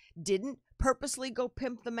parents didn't purposely go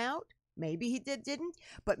pimp them out. Maybe he didn't.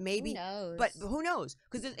 But maybe, Who knows? but who knows?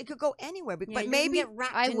 Because it could go anywhere. But, Yeah, but you maybe can get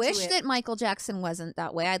wrapped I into wish it. that Michael Jackson wasn't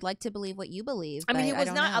that way. I'd like to believe what you believe. I mean, he but was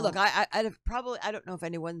don't not. know. Look, I'd have probably. I don't know if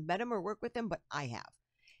anyone met him or worked with him, but I have.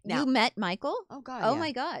 Now, You met Michael? oh God, Oh yeah.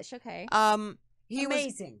 my gosh. Okay. He was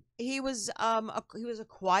Amazing. he was a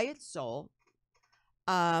quiet soul.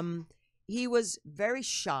 He was very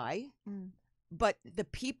shy, but the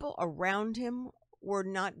people around him were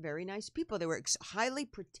not very nice people. They were highly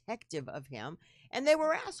protective of him, and they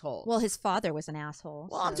were assholes. Well, his father was an asshole.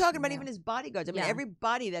 Well, I'm so, talking about yeah. even his bodyguards. I mean, Yeah.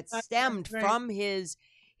 everybody that Right, stemmed right. from his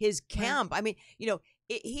camp. I mean, you know,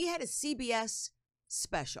 he had a CBS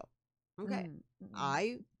special. Okay,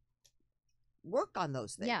 I work on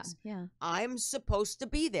those things. Yeah. Yeah. I'm supposed to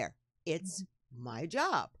be there. It's my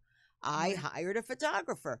job. I hired a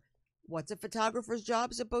photographer. What's a photographer's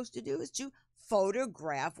job supposed to do is to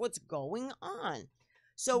photograph what's going on.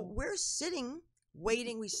 So we're sitting,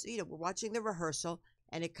 waiting. We're watching the rehearsal,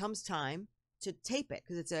 and it comes time to tape it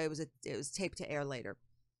because it was taped to air later.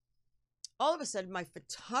 All of a sudden, my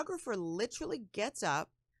photographer literally gets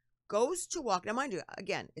up, goes to walk. Now, mind you,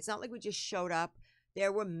 again, it's not like we just showed up.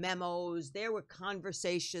 There were memos, there were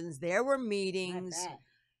conversations, there were I meetings. bet.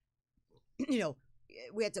 You know,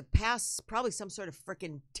 we had to pass probably some sort of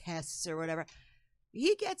freaking tests or whatever.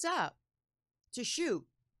 He gets up to shoot,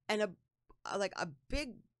 and a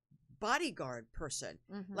big bodyguard person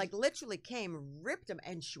like literally came, ripped him,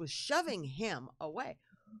 and she was shoving him away.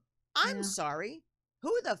 I'm Yeah. sorry.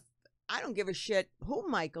 I don't give a shit who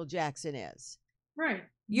Michael Jackson is. Right.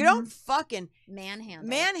 You don't fucking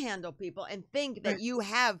Manhandle. people and think that Right. you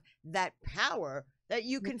have that power that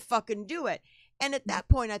you can fucking do it. And at that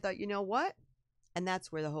point, I thought, you know what? And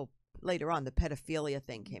that's where the whole later on the pedophilia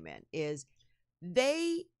thing came in. Is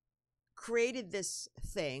they created this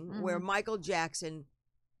thing where Michael Jackson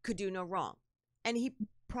could do no wrong, and he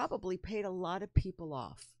probably paid a lot of people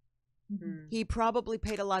off. He probably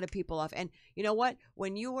paid a lot of people off. And you know what?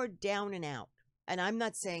 When you are down and out, and I'm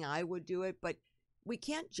not saying I would do it, but we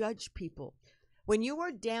can't judge people. When you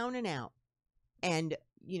are down and out, and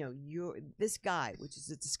you know this guy, which is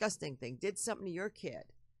a disgusting thing, did something to your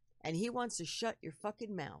kid, and he wants to shut your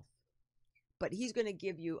fucking mouth, but he's going to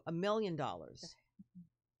give you $1 million.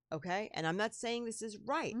 Okay? And I'm not saying this is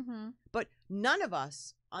right, but none of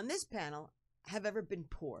us on this panel have ever been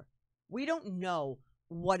poor. We don't know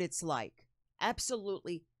what it's like.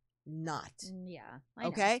 Absolutely not. Yeah. I know.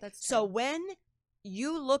 Okay? That's So true. when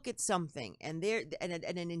you look at something and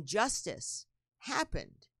an injustice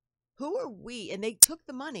happened, who are we? And they took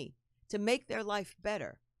the money to make their life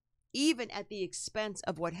better. even at the expense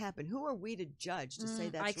of what happened. Who are we to judge to say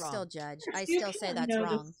that's I wrong? still judge. I You still say can't that's know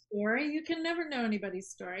the wrong. story. You can never know anybody's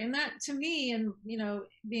story, and that to me, and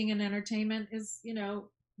being in entertainment is,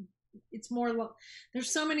 it's more.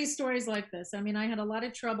 There's so many stories like this. I mean, I had a lot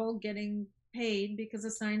of trouble getting paid because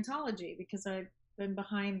of Scientology, because I've been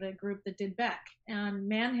behind the group that did Beck, and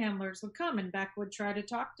manhandlers would come, and Beck would try to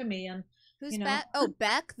talk to me, and Who's Beck? Oh,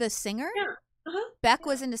 Beck, the singer? Yeah. Uh-huh. Beck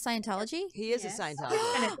was into Scientology? He is Yes. a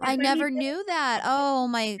Scientologist. I never knew that. Oh,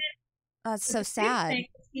 my. That's so sad.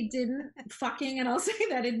 He didn't fucking, and I'll say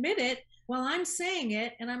that, admit it. Well, I'm saying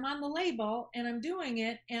it, and I'm on the label, and I'm doing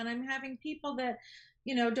it, and I'm having people that,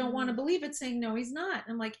 don't want to believe it saying, no, he's not.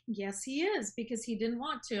 I'm like, yes, he is, because he didn't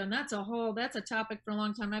want to. And that's a topic for a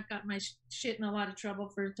long time. I've got my shit in a lot of trouble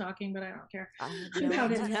for talking, but I don't care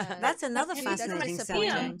about it. That's another That's fascinating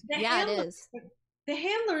disappointing. subject. Yeah, it is. The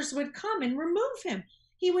handlers would come and remove him.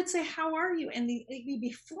 He would say, how are you? And he'd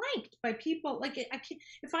be flanked by people. Like,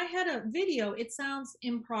 if I had a video, it sounds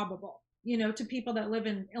improbable, to people that live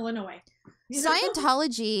in Illinois.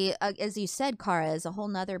 Scientology, as you said, Cara, is a whole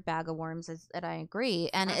nother bag of worms, and I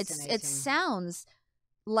agree. And it Fascinating. sounds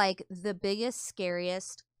like the biggest,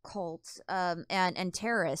 scariest cult and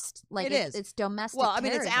terrorist. Like It is. It's domestic. Well, I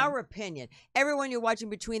mean, it's terrorism. our opinion. Everyone, you're watching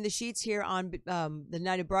Between the Sheets here on the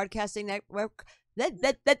United Broadcasting Network.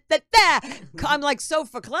 I'm like so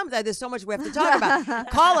verklempt that there's so much we have to talk about.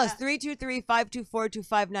 Call us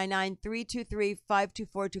 323-524-2599,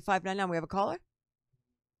 323-524-2599. We have a caller?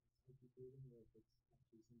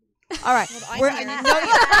 All right.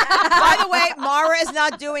 By the way, Mara is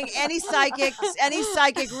not doing any psychic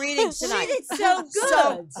readings tonight. She did so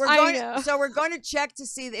good. So we're going to check to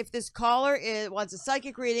see if this caller wants a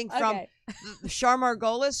psychic reading from Shar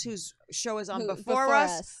Margolis, whose show is on before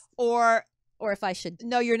us, or if I should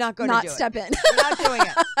no, you're not going not to do step it. in. You're not doing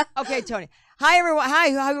it. Okay, Tony. Hi, everyone.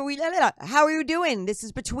 Hi. How are you doing? This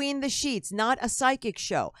is Between the Sheets, not a psychic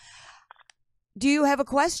show. Do you have a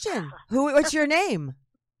question? What's your name?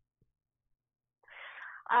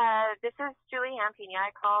 This is Julie Hampini. I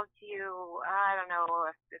called you, I don't know,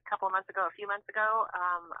 a few months ago,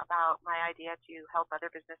 about my idea to help other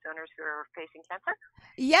business owners who are facing cancer.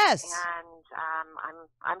 Yes. And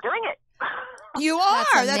I'm doing it. You are.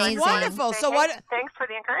 That's amazing. wonderful. So what? Thanks for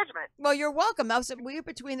the encouragement. Well, you're welcome. Now, so we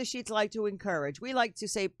Between the Sheets like to encourage. We like to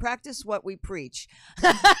say, practice what we preach.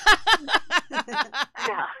 Yeah.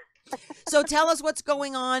 So tell us what's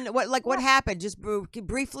going on. What happened? Just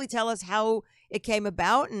briefly tell us how it came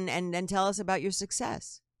about, and tell us about your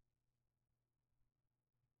success.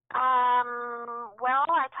 Well,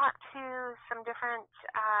 I talked to some different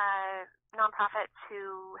nonprofits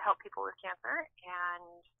who help people with cancer,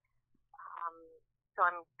 and so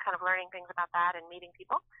I'm kind of learning things about that and meeting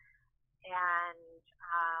people. And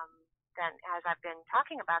then as I've been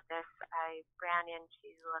talking about this, I ran into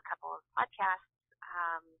a couple of podcasts,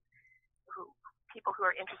 people who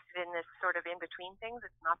are interested in this sort of in-between things.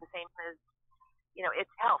 It's not the same as,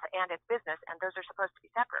 it's health and it's business, and those are supposed to be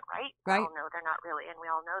separate, right? Right. Oh, no, they're not really, and we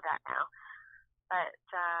all know that now. But,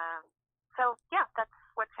 so, yeah, that's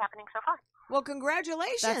what's happening so far. Well,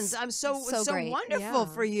 congratulations. That's I'm so great. wonderful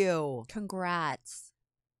Yeah. for you. Congrats.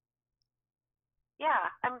 Yeah,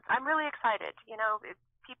 I'm really excited.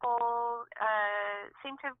 People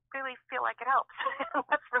seem to really feel like it helps.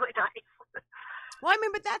 That's really nice. Well, I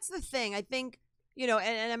mean, but that's the thing. I think,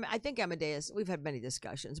 and I think Amadeus, we've had many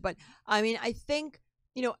discussions, but I mean, I think,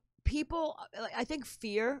 people, I think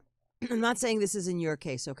fear, I'm not saying this is in your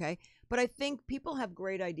case, okay? But I think people have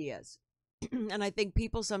great ideas. And I think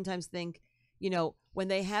people sometimes think, when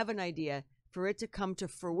they have an idea, for it to come to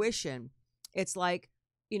fruition, it's like,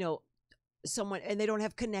 someone, and they don't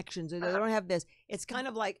have connections, or they don't have this. It's kind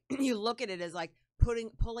of like, you look at it as like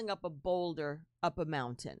pulling up a boulder up a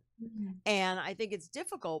mountain. Mm-hmm. And I think it's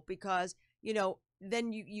difficult because,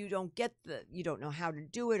 then you don't know how to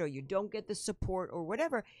do it, or you don't get the support or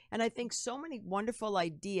whatever. And I think so many wonderful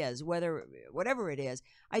ideas, whatever it is,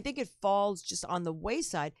 I think it falls just on the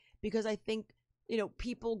wayside because I think,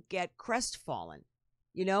 people get crestfallen,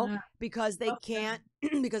 because they can't,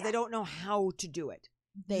 because they don't know how to do it.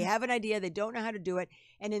 They have an idea, they don't know how to do it.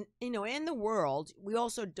 And in the world, we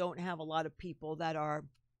also don't have a lot of people that are,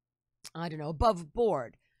 I don't know, above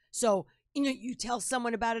board. So, you tell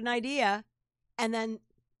someone about an idea, and then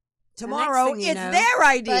tomorrow thing you it's know, their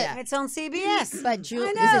idea. It's on CBS. But I is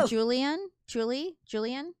know. it Julian? Julian?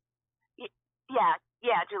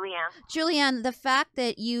 Yeah, Julianne. Julianne, the fact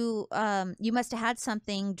that you must have had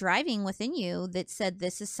something driving within you that said,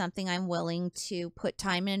 this is something I'm willing to put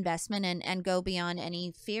time and investment and go beyond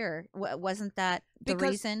any fear. Wasn't that the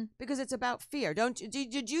reason? Because it's about fear.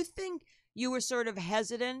 Did you think, you were sort of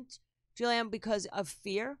hesitant, Julianne, because of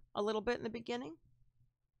fear a little bit in the beginning?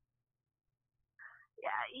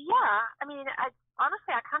 Yeah. I mean,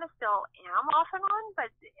 honestly, I kind of still am off and on, but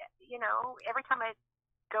every time I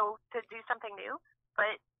go to do something new,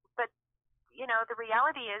 but the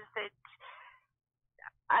reality is that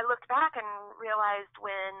I looked back and realized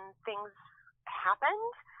when things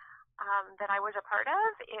happened that I was a part of,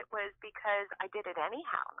 it was because I did it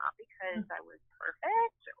anyhow, not because I was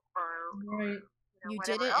perfect or You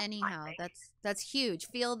did it else anyhow. might think. That's huge.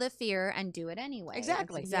 Feel the fear and do it anyway.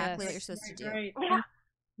 Exactly. That's exactly what Yes. you're supposed to do. Right. Yeah.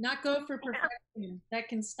 Not go for perfection. That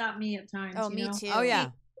can stop me at times. Oh, you me know? too. Oh yeah.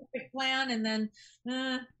 Perfect plan, and then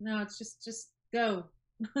no, it's just go.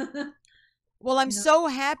 Well, I'm You know? so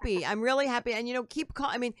happy. I'm really happy, and keep.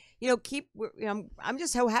 I'm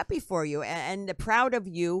just so happy for you, and proud of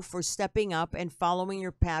you for stepping up and following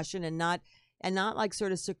your passion, and not like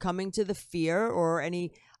sort of succumbing to the fear or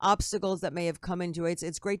any obstacles that may have come into it.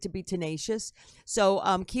 It's great to be tenacious.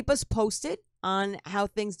 So keep us posted on how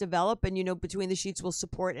things develop, and Between the Sheets will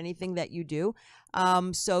support anything that you do.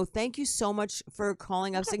 So thank you so much for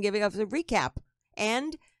calling us and giving us a recap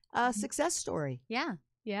and a success story. Yeah.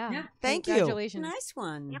 Yeah. Yeah. Thank you. Congratulations. Nice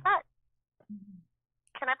one. You bet.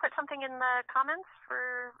 Can I put something in the comments for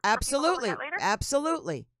people to Absolutely. look at later?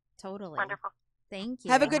 Absolutely. Totally. Wonderful. Thank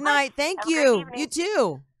you. Have a good night. Thank Have a great you. evening. You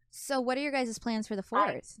too. So, what are your guys' plans for the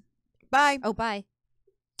Bye. 4th? Bye. Oh, bye.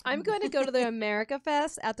 I'm going to go to the America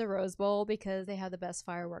Fest at the Rose Bowl because they have the best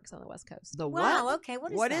fireworks on the West Coast. The Wow. what? Okay.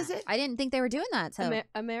 What is What that? is it? I didn't think they were doing that. So,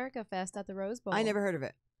 America Fest at the Rose Bowl. I never heard of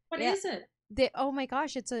it. What Yeah. is it? Oh my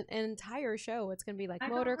gosh, it's an entire show. It's going to be like I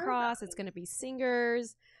haven't heard motocross. of it. It's going to be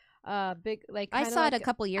singers. Big like. I kinda saw it a like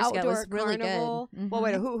couple years ago. It was outdoor really carnival. good. Well,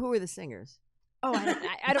 wait. Mhm. Who are the singers? Oh,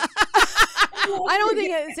 I don't. I don't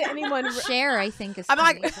think it's anyone. Cher, I think, is. I'm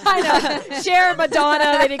like, coming. I know. Cher,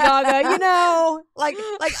 Madonna, Lady Gaga. like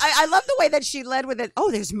I love the way that she led with it.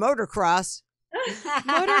 Oh, there's motocross.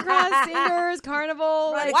 Motocross, singers,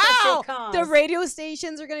 carnival. Right, Like, Wow. cars. the radio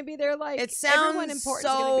stations are going to be there. Like It everyone sounds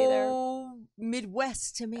important is going to be there. so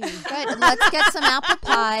Midwest to me. Good. Let's get some apple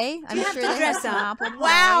pie. I'm You have sure to they have dress some up. apple pie.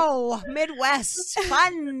 Wow, Midwest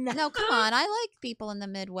fun. No, come on. I like people in the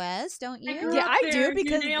Midwest, don't I you? grew Yeah, up I there. do You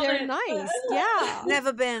because nailed they're it. nice. Yeah,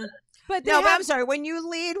 Never been. but they No, but have- I'm sorry. When you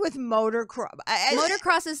lead with motocross,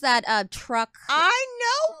 Motocross is that truck. I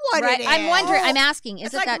know what right? it is. I'm wondering. I'm asking. Is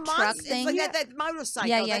It's it like that truck It's thing? like that motorcycle.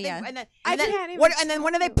 Yeah, that yeah, thing- yeah. And then, I and then, can't even what? And then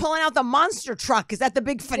when are they pulling out the monster truck? Is that the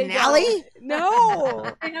big They finale? don't.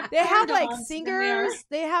 No, they have like dogs, and singers.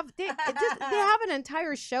 They have they have an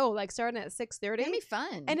entire show like starting at 6:30, It'd be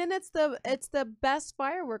fun. and then it's the best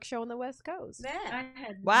fireworks show on the West Coast. Yeah. I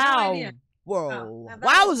had no Wow. idea. Whoa. How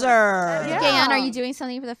about Wowzer. Yeah. Gayan, are you doing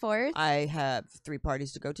something for the 4th? I have 3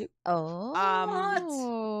 parties to go to. Oh.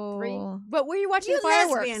 But where are you watching You the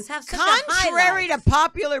fireworks? lesbians have such a high Contrary to life.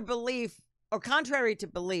 popular belief, or contrary to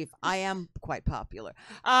belief, I am quite popular.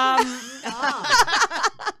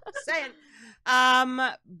 Saying.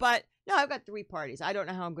 But no, I've got 3 parties. I don't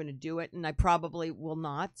know how I'm going to do it, and I probably will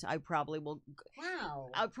not. I probably will. Wow.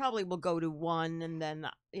 I probably will go to one and then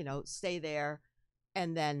stay there,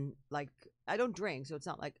 and then I don't drink, so it's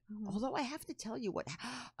not like. Although I have to tell you what.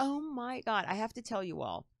 Oh my God, I have to tell you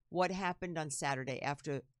all what happened on Saturday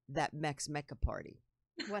after that Mecca party.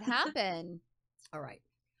 What happened? All right.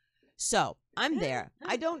 So I'm there.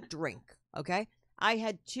 I don't drink. Okay. I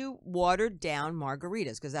had 2 watered down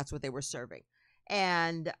margaritas because that's what they were serving.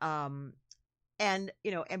 But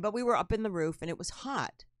we were up in the roof and it was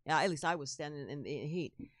hot. At least I was standing in the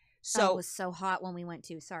heat. So it was so hot when we went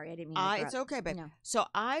to. Sorry, I didn't mean to it's interrupt. okay, babe. No. So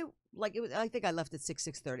I think I left at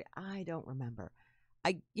 6:30. I don't remember.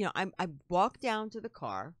 I walked down to the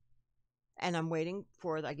car and I'm waiting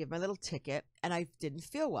for I give my little ticket and I didn't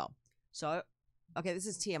feel well. So okay, this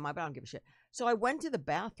is TMI, but I don't give a shit. So I went to the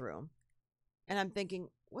bathroom and I'm thinking,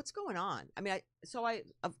 what's going on? I mean,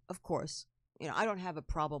 of course, I don't have a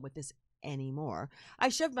problem with this anymore. I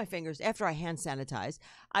shoved my fingers after I hand sanitized.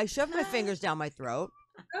 I shoved my fingers down my throat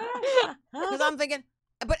because I'm thinking,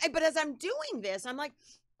 but as I'm doing this, I'm like,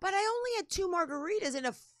 but I only had 2 margaritas in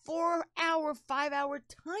a 4-hour, 5-hour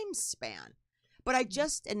time span. But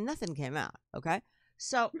and nothing came out. Okay.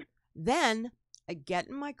 So then I get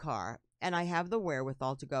in my car and I have the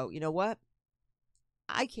wherewithal to go, you know what?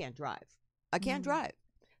 I can't drive. I can't drive.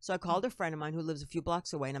 So I called a friend of mine who lives a few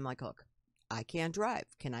blocks away and I'm like, look, I can't drive.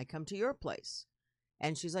 Can I come to your place?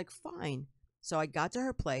 And she's like, fine. So I got to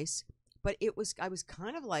her place, but I was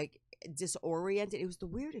kind of like disoriented. It was the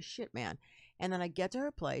weirdest shit, man. And then I get to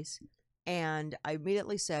her place and I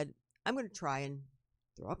immediately said, I'm going to try and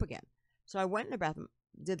throw up again. So I went in the bathroom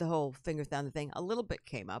did the whole finger thunder thing, a little bit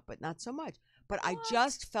came up, but not so much. But I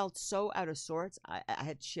just felt so out of sorts. I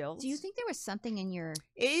had chills. Do you think there was something in your?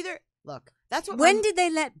 Either look? That's what. When did they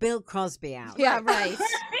let Bill Crosby out? Yeah, right.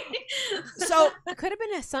 So It could have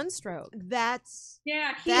been a sunstroke. that's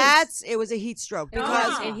Yeah, it was a heat stroke It was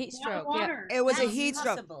because a heat stroke. Yeah. Water. it was a That's heat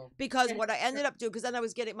stroke. possible. Because Yeah. what I ended up doing, because then I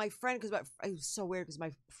was getting my friend, because it was so weird, because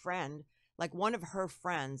my friend, like one of her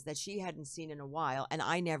friends that she hadn't seen in a while, and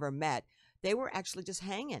I never met, they were actually just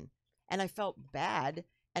hanging, and I felt bad,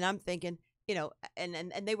 and I'm thinking,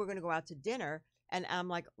 and they were going to go out to dinner, and I'm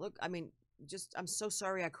like, look, I mean, just I'm so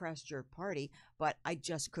sorry I crashed your party, but I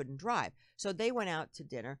just couldn't drive. So they went out to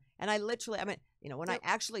dinner, and I mean, when I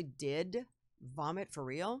actually did vomit for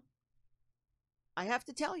real, I have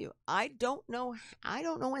to tell you, I don't know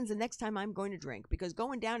when's the next time I'm going to drink, because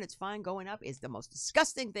going down it's fine, going up is the most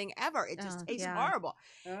disgusting thing ever. It just tastes yeah. horrible.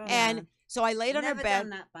 Oh, And so I laid on her never bed. done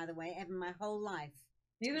that, by the way, ever in my whole life.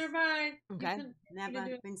 Neither have I. Okay.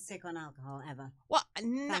 Never been sick on alcohol ever. Well,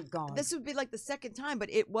 Thank God. this would be like the second time,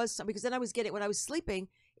 but it was because then I was getting, when I was sleeping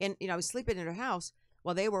I was sleeping in her house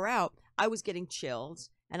while they were out, I was getting chills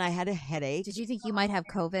and I had a headache. Did you think you might have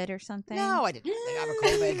COVID or something? No, I didn't think I have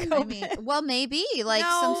a COVID. I mean, well, maybe like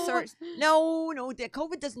some sort. No, the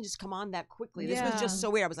COVID doesn't just come on that quickly. This was Yeah. just so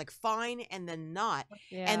weird. I was like fine, and then not,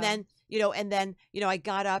 Yeah. and then I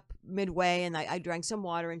got up midway and I drank some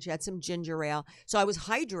water, and she had some ginger ale, so I was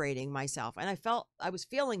hydrating myself, and I was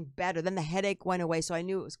feeling better. Then the headache went away, so I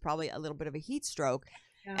knew it was probably a little bit of a heat stroke.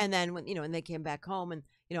 Yeah. And then when and they came back home, and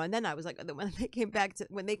and then I was like, when they came back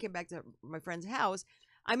to my friend's house,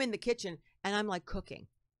 I'm in the kitchen and I'm like cooking,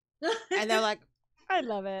 and they're like, I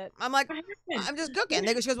love it. I'm like, I'm just cooking.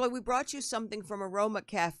 She goes, well, we brought you something from Aroma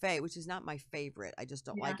Cafe, which is not my favorite. I just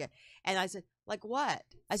don't like it. And I said, like what?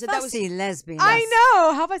 I said, that was. Fussy lesbian. I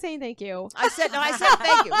know. How about saying thank you? I said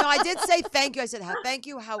thank you. No, I did say thank you. I said, thank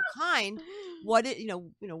you. How kind. What did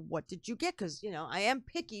what did you get? Because I am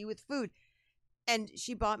picky with food. And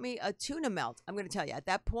she bought me a tuna melt. I'm going to tell you, at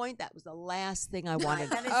that point, that was the last thing I wanted.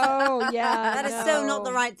 Oh yeah. That is so not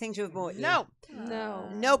the right thing to have bought you. No, No.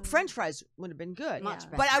 nope. French fries would have been good. Much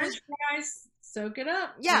better. But I was. Guys, soak it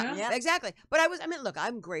up. Yeah, Yeah. exactly. But I mean, look,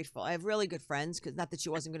 I'm grateful. I have really good friends, because not that she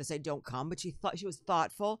wasn't going to say don't come, but she was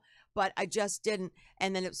thoughtful. But I just didn't.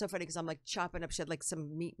 And then it was so funny because I'm like chopping up. She had like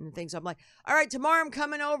some meat and things. So I'm like, all right, tomorrow I'm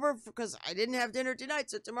coming over because I didn't have dinner tonight.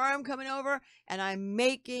 So tomorrow I'm coming over and I'm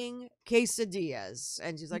making quesadillas.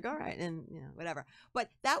 And she's like, all right, and whatever. But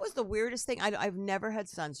that was the weirdest thing. I've never had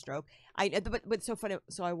sunstroke. But so funny.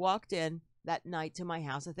 So I walked in that night to my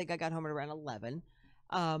house. I think I got home at around 11.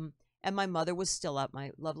 And my mother was still up, my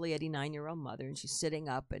lovely 89-year-old mother, and she's sitting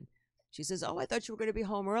up, and she says, oh, I thought you were going to be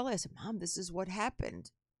home early. I said, Mom, this is what happened.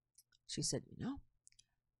 She said,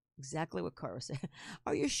 exactly what Cara said.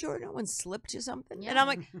 Are you sure no one slipped you something? And I'm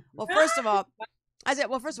like, well, first of all,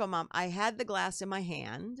 Mom, I had the glass in my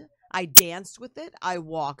hand. I danced with it. I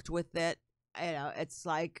walked with it. It's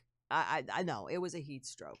like, I know it was a heat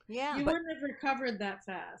stroke. Yeah. You wouldn't have recovered that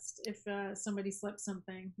fast if somebody slipped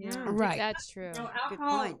something. Yeah. Right. That's true. So Good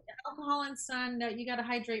alcohol point. and sun, you got to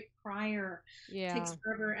hydrate prior. Yeah. Takes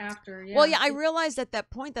forever after. Yeah. Well, yeah, I realized at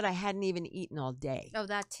that point that I hadn't even eaten all day. Oh,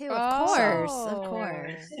 that too. Oh. Of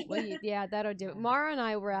course. Well, yeah, that'll do it. Mara and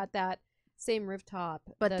I were at that same rooftop,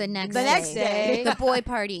 But the next day, the boy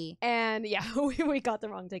party. and yeah, we got the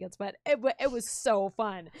wrong tickets, but it was so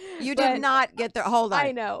fun. You But- did not get there. Hold on.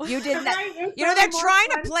 I know. You did not. It's They're probably more trying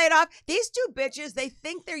to fun. play it off. These two bitches, they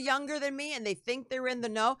think they're younger than me and they think they're in the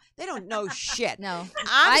know. They don't know shit. No,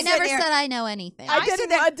 I'm I never sitting here- said I know anything. I did said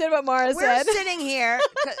that- I did what Mara We're said. sitting here.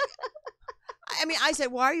 I mean, I said,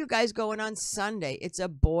 why are you guys going on Sunday? It's a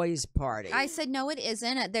boys' party. I said no, it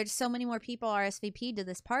isn't. There's so many more people RSVP'd to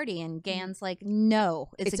this party, and Gan's like, no,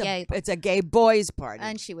 it's a gay. It's a gay boys' party.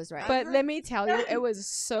 And she was right. But let me tell you, it was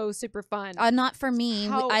so super fun. Not for me.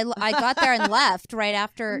 How- I got there and left right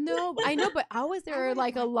after. No, I know, but I was there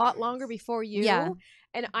like a lot longer before you. Yeah.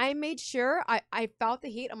 And I made sure I felt the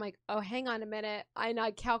heat. I'm like, oh, hang on a minute. And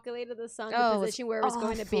I calculated the sun, the Oh, it was position where it was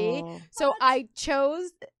going to be. awful. So I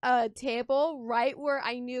chose a table right where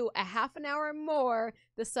I knew a half an hour more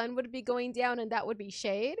the sun would be going down and that would be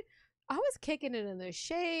shade. I was kicking it in the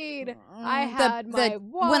shade. I had my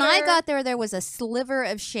water. When I got there was a sliver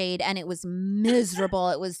of shade, and it was miserable.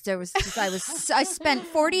 I spent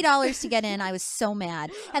 $40 to get in. I was so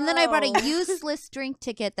mad, and then I brought Oh. a useless drink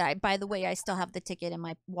ticket. By the way, I still have the ticket in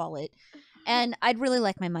my wallet, and I'd really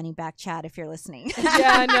like my money back, Chad, if you're listening.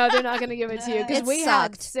 Yeah, no, they're not going to give it to you because It we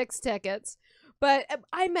had sucked. 6 tickets. But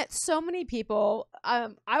I met so many people.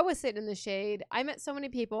 I was sitting in the shade. I met so many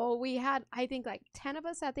people. We had, I think, like 10 of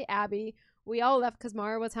us at the Abbey. We all left because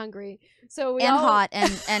Mara was hungry. So we and all hot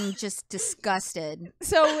and just disgusted.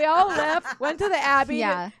 So we all left, went to the Abbey,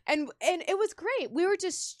 Yeah. and it was great. We were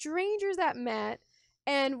just strangers that met,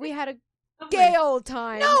 and we had a gay old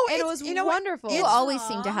time. No, and it it's- was you know what? wonderful. You always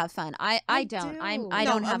seem to have fun. I don't. do. I No,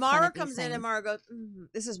 don't have fun Mara at these comes in and things. Mara goes,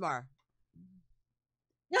 this is Mara.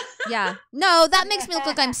 Yeah. No, that makes me look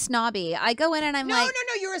like I'm snobby. I go in and I'm no, like,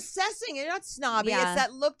 no, you're assessing. You're not snobby. Yeah. It's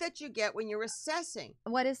that look that you get when you're assessing.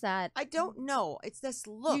 what is that? I don't know. It's this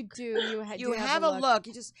look. You do. You have a look.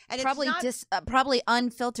 You just and Probably it's not, probably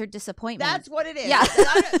unfiltered disappointment. that's what it is. Yeah.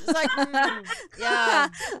 It's like, yeah,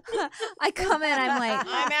 I come in, I'm like,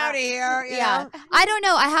 I'm out of here. You yeah. know? I don't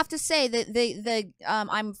know. I have to say that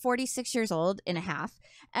I'm 46 years old and a half,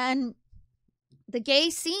 and the gay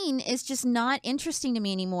scene is just not interesting to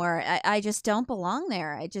me anymore. I just don't belong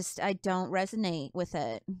there. I don't resonate with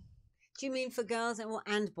it. Do you mean for girls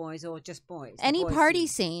and boys, or just boys? The Any boys party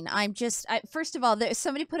scene? scene, first of all,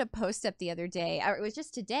 somebody put a post up the other day, or it was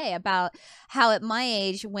just today, about how at my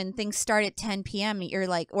age, when things start at 10 p.m., you're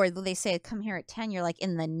like, or they say come here at 10, you're like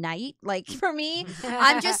in the night. Like for me,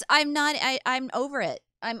 I'm over it.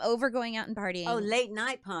 I'm over going out and partying. Oh, late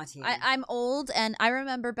night partying. I'm old, and I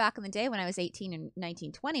remember back in the day when I was 18 and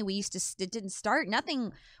 19, 20, we used to, it didn't start,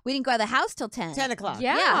 nothing, we didn't go out of the house till 10. 10 o'clock.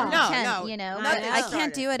 Yeah. No, 10, no. you know, Nothing but I started.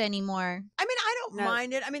 can't do it anymore. I mean, I don't No.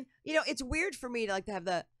 mind it. I mean, it's weird for me to like to have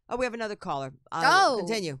the. Oh, we have another caller.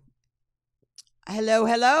 Continue.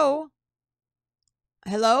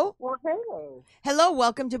 Hello. Well, hey. Hello.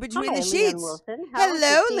 Welcome to Between Hi, the Leanne Sheets. Wilson. How is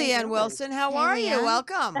Hello, the team Leanne doing? Wilson. How Hey, are you? Leanne.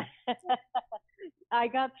 Welcome. I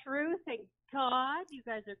got through, thank God. You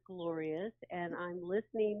guys are glorious, and I'm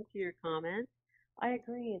listening to your comments. I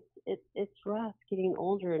agree. It's rough getting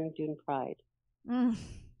older and doing Pride.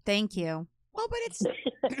 Thank you. Well, but it's.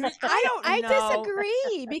 I don't I know.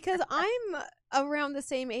 disagree because I'm around the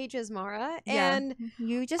same age as Mara, Yeah. and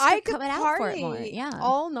You just I are could coming out for it more. party Yeah.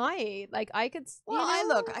 all night. Like I could. Well, you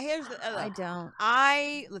know? Here's the. I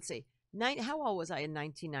don't. Let's see. How old was I in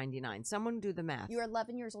 1999? Someone do the math. You're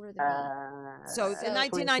 11 years older than me. So in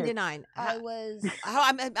 1999, I was.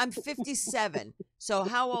 I'm 57. So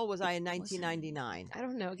how old was I in 1999? I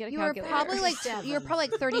don't know. Get a You were calculator. probably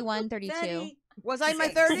like 31, 32. 30. Was I in my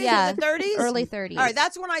 30s? Yeah. In the 30s? Early 30s. All right,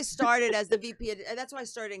 that's when I started as the VP. That's when I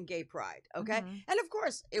started in Gay Pride. Okay, Mhm. and of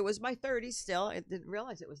course it was my 30s. Still, I didn't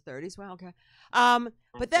realize it was 30s. Well, okay.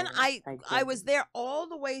 But then I was there all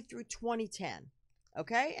the way through 2010.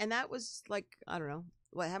 Okay, and that was like I don't know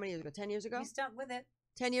how many years ago? 10 years ago? You stuck with it.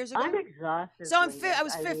 10 years ago? I'm exhausted. So I Leanne.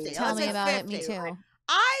 was I 50. mean, Tell Let's me say about it. 50. Me too.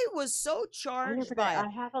 I was so I know, charged but by I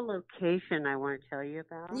it. have a location I want to tell you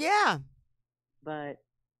about. Yeah. But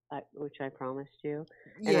which I promised you.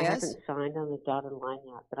 And I Yes. haven't signed on the dotted line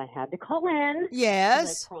yet, but I had to call in. 'Cause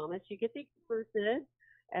Yes. I promised you get the exclusive.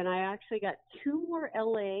 And I actually got 2 more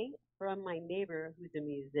LA from my neighbor who's a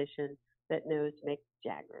musician that knows Mick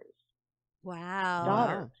Jagger's Wow.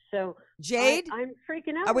 daughter. So Jade? I'm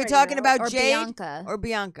freaking out. Are we right talking now. about Or Jade Bianca. or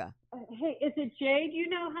Bianca? Hey, is it Jade? You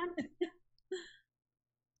know, huh?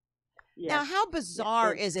 Now, how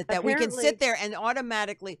bizarre and is it that we can apparently- sit there and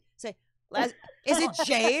automatically say, is it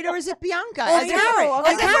Jade or is it Bianca? Or As if-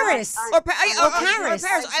 Paris. as if we're- Paris. Or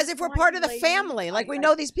Paris. as if we're part of the family. Like we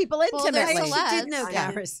know these people Well, they're intimately. celebs. She did know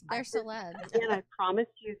Yeah. Paris. They're celebs. And I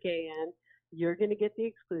promised you, Gayan, you're going to get the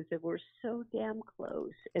exclusive. We're so damn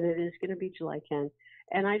close, and it is going to be July 10th.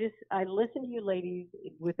 And I listen to you ladies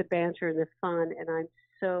with the banter and the fun, and I'm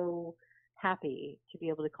so happy to be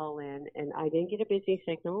able to call in. And I didn't get a busy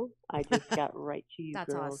signal. I just got right to you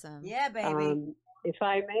That's girls. awesome. Yeah, baby. If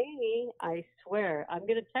I may, I swear, I'm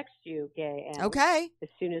going to text you, Gay, Ann, Okay. as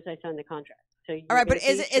soon as I sign the contract. So All right, but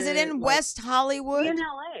is it in West Hollywood? In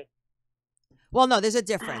LA. Well, no, there's a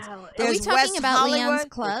difference. Wow. Are There's we talking West about Hollywood, Leon's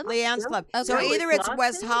Club? Leon's Club. Okay. So No, it's either it's Los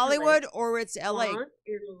West Angeles. Hollywood or it's LA.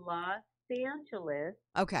 In Los Angeles.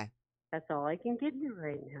 Okay. That's all I can give you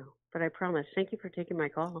right now. But I promise. Thank you for taking my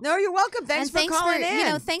call. No, you're welcome. Thanks And thanks for calling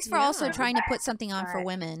in. thanks for also trying to put something on All for right.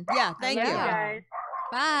 women. Yeah, thank Love you. guys.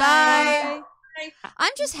 Bye. Bye.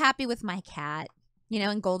 I'm just happy with my cat,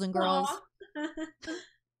 in Golden Girls. Aw.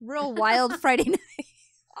 Real wild Friday night.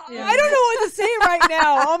 Yeah. I don't know what to say right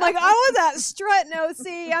now. I'm like, I was at Strutting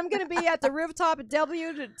OC. I'm going to be at the rooftop at W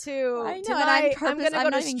I know, and tonight. I'm I'm going to I'm go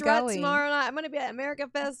not to even Strut going. tomorrow night. I'm going to be at America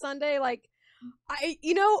Fest Sunday. Like,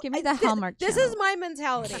 Give me the Hallmark This channel. is my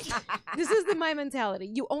mentality. This is my mentality.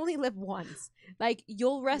 You only live once. Like,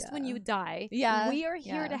 you'll rest when you die. Yeah, We are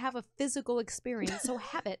here yeah. to have a physical experience, so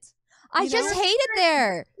have it. I You just know? hate it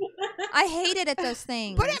there. I hate it at those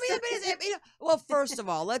things. But I mean, well, first of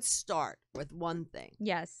all, let's start with one thing.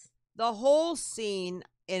 Yes. The whole scene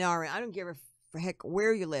in our, I don't give a for heck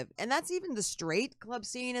where you live, and that's even the straight club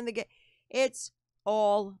scene and the gay. It's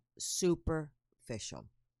all superficial.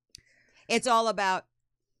 It's all about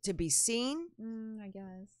to be seen. I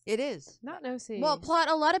guess It is. Not no see. Well, plot.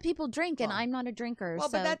 A lot of people drink, and Well, I'm not a drinker. Well,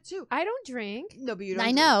 so. but that too. I don't drink. No, but you don't.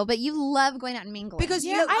 I know, but you love going out and mingling. Because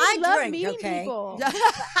Yeah, you. I love drink, meeting okay? people.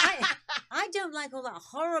 I don't like all that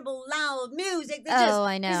horrible loud music. That just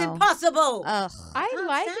I is know. impossible. Ugh. I Can't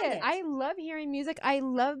like stand it. it. I love hearing music. I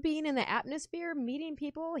love being in the atmosphere, meeting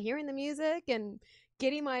people, hearing the music, and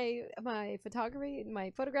getting my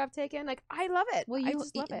photograph taken. Like, I love it. Well, I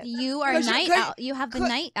just love it. you are a Because you night could- owl. You have the could-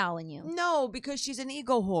 night owl in you. No, because she's an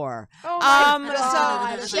ego whore. Oh my so-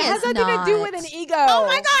 God. She It has is nothing to do with not. an ego. Oh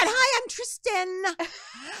my God! Hi, I'm Tristan.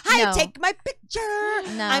 Hi, No. take my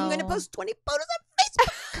picture. No. I'm gonna post 20 photos on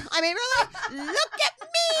Facebook. I mean, really, look at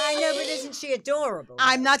me. I know, but isn't she adorable?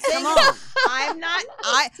 I'm not saying. Come on. I'm not.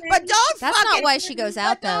 But don't. That's fucking, not why she goes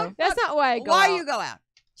out, though. That's not why I go Why out. you go out?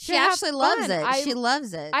 She To have actually loves fun. it. She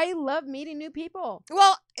loves it. I love meeting new people.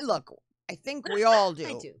 Well, look. I think we all do.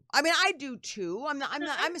 I do. I mean, I do too. I'm not.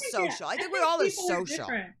 I'm a social. I think we're all people are social.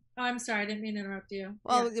 different. Oh, I'm sorry, I didn't mean to interrupt you.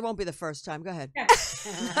 Well, it won't be the first time. Go ahead. Yeah.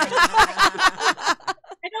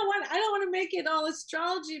 I don't want to make it all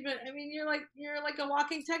astrology, but I mean, you're like a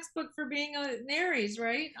walking textbook for being an Aries,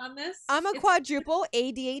 right? On this, I'm a It's- quadruple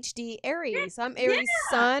ADHD Aries. I'm Aries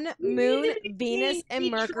Sun, you Moon, need to be Venus, seen, and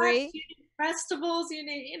you need Mercury. trust, you need festivals, you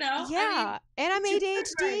need, Yeah, and I'm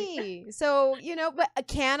it's your ADHD. So, but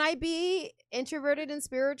can I be introverted and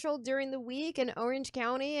spiritual during the week in Orange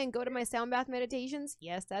County and go to my sound bath meditations?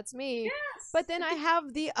 Yes, that's me. yes. But then I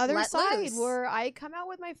have the other Let side loose. where I come out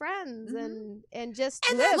with my friends and just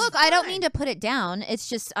And live. Look, I don't mean to put it down. It's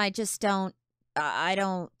just I just don't. I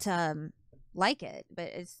don't like it. But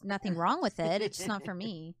it's nothing wrong with it. It's just not for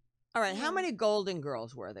me. All right. How many Golden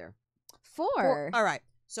Girls were there? 4. All right.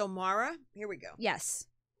 So Mara, here we go. Yes.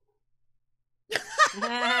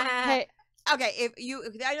 Hey, Okay,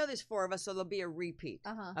 I know there's 4 of us, so there'll be a repeat.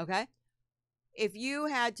 Uh-huh. Okay, if you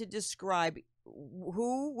had to describe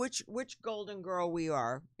which Golden Girl we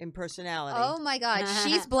are in personality. Oh my God,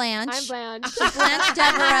 she's Blanche. I'm Blanche. She's Blanche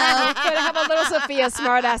Devereaux. But I have a little Sophia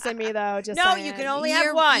smartass in me, though. Just no, saying. you can only You're-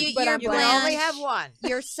 have one. you- but you're you can only Blanche. have one.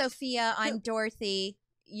 You're Sophia. I'm Dorothy.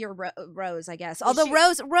 You're Rose, I guess. Well, Although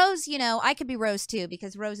she- Rose, I could be Rose too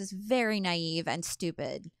because Rose is very naive and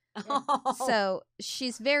stupid. So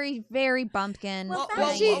she's very, very bumpkin. Well, and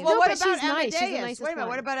that's- naive. No, what but about she's nice. She's the Amadeus? nicest Wait a minute. one.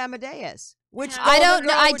 What about Amadeus? Which I Golden don't know.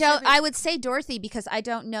 Girl I would you don't. be? I would say Dorothy because I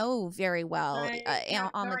don't know very well No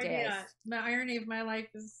Amadeus. idea. The irony of my life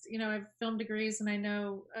is, I've film degrees and I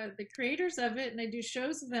know the creators of it and I do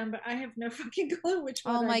shows of them, but I have no fucking clue which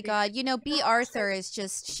one. Oh I'd my be. God! B. Arthur is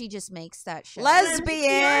she just makes that show.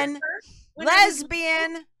 Lesbian. When I was-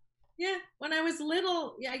 Lesbian. Yeah, when I was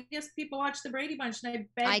little, I guess people watched the Brady Bunch, and I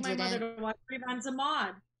begged my mother to watch reruns of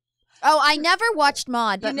Maude. Oh, I never watched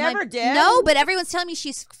Maude. But You never did? No, but everyone's telling me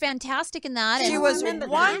she's fantastic in that. She and, was remember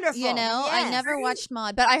that. wonderful. I Yes. never watched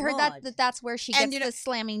Maude, but I heard Maude. that's where she gets And the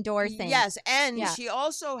slamming door thing. Yes, and Yeah. she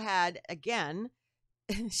also had again.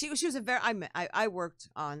 She was a very. I worked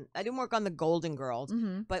on. I didn't work on the Golden Girls,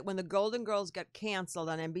 Mm-hmm. but when the Golden Girls got canceled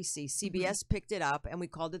on NBC, CBS picked it up and we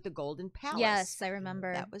called it the Golden Palace. Yes, I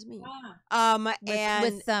remember. That was me. Ah, And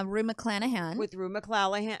with Rue McClanahan, with Rue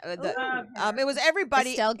McClanahan, Oh, it was everybody.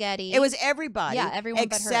 Estelle Getty. It was everybody. Yeah, everyone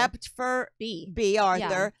but her. except for B.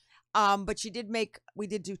 Arthur. But she did we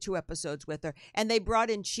did do 2 episodes with her, and they brought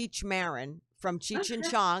in Cheech Marin from Cheech and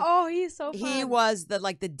Chong. Oh, he's so fun. He was the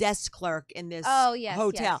desk clerk in this yes,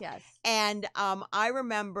 hotel. Yes. And I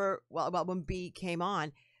remember, when B came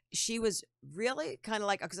on, she was really kind of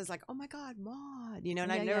like, because it's like, oh my God, Maude,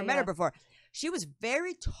 and I'd never met her before. She was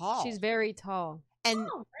very tall. She's very tall. and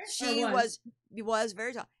Oh, she or was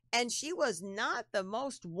very tall. And she was not the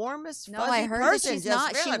most warmest, No, fuzzy I heard person. that she's just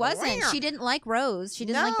not. really She like, wasn't. "Rah." She didn't like Rose. She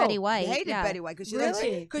didn't like No, Betty White. Hated yeah. Betty White because she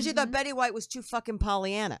Really? thought Betty White was too fucking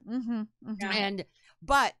Pollyanna. Mm-hmm. Yeah.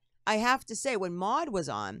 But I have to say, when Maude was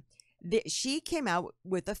on, she came out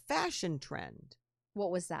with a fashion trend.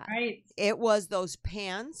 What was that? Right, It was those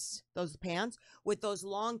pants with those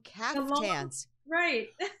long caftans. right.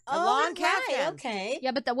 long right, caftans. okay.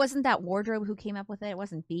 Yeah, but that wasn't that wardrobe who came up with it. It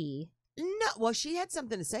wasn't B. No, well, she had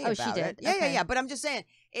something to say Oh, about she it. did. Yeah, Okay. yeah. But I'm just saying,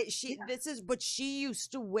 this is what she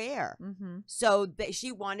used to wear. Mm-hmm. So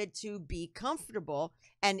she wanted to be comfortable,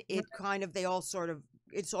 and it sort of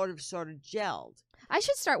gelled. I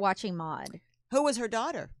should start watching Maude. Who was her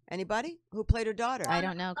daughter? Anybody who played her daughter? I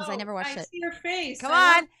don't know because I never watched I it. see her face. Come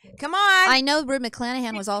I on, come on. I know Rue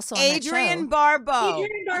McClanahan was also on that Adrian show. Barbeau. love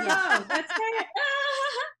Adrian Barbeau. That's right.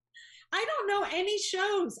 I don't know any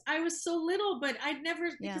shows. I was so little, but I'd never,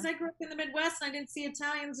 because I grew up in the Midwest and I didn't see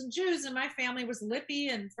Italians and Jews, and my family was lippy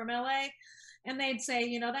and from LA. And they'd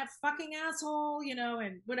say, that fucking asshole,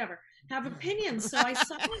 and whatever, have opinions. So I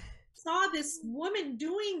saw this woman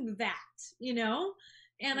doing that,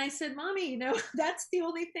 and I said, Mommy, that's the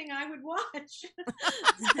only thing I would watch.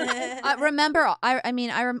 Remember,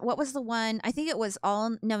 what was the one? I think it was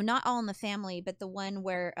not All in the Family, but the one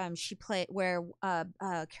where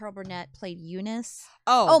Carol Burnett played Eunice.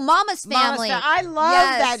 Oh, Mama's Family. I love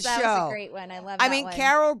that show. That was a great one. I love that one.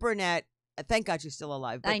 Carol Burnett, thank God she's still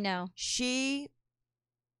alive. I know. She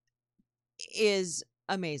is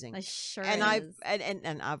amazing. Sure and is.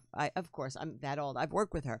 I of course, I'm that old. I've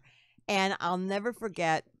worked with her. And I'll never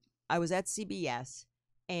forget, I was at CBS,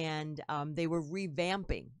 and they were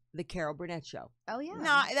revamping the Carol Burnett show. Oh, yeah.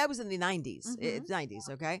 No, that was in the 90s. Mm-hmm. It's 90s,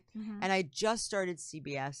 okay? Mm-hmm. And I just started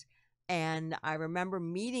CBS, and I remember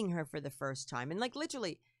meeting her for the first time. And,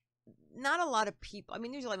 literally, not a lot of people.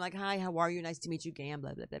 Usually I'm like, hi, how are you? Nice to meet you, Gaye,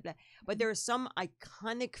 blah, blah, blah, blah. But there are some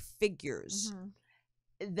iconic figures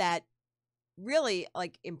that really,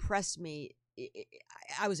 impressed me.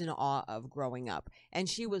 I was in awe of growing up, and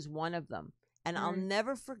she was one of them. And I'll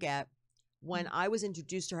never forget when I was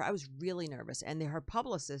introduced to her. I was really nervous, and her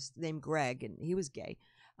publicist named Greg, and he was gay,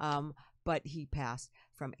 but he passed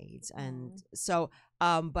from AIDS, and so,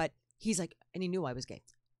 but he's like, and he knew I was gay.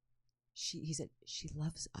 He said, she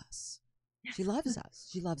loves us. She loves us.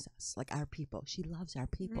 She loves us, like our people. She loves our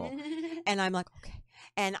people. And I'm like, okay.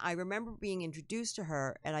 And I remember being introduced to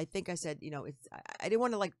her, and I think I said, I didn't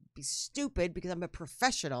want to be stupid because I'm a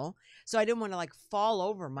professional, so I didn't want to fall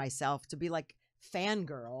over myself to be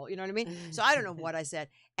fangirl. You know what I mean? So I don't know what I said.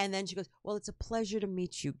 And then she goes, well, it's a pleasure to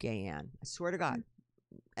meet you, Gaye Ann. I swear to God.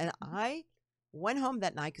 And I went home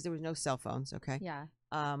that night because there was no cell phones. Okay. Yeah.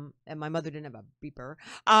 And my mother didn't have a beeper.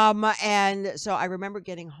 And so I remember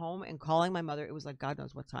getting home and calling my mother. It was God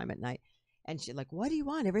knows what time at night. And she's like, what do you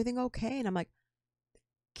want? Everything okay? And I'm like,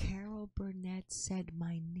 Carol Burnett said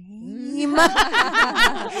my name.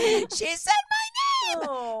 She said my name.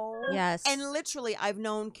 Oh. Yes. And literally, I've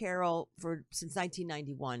known Carol since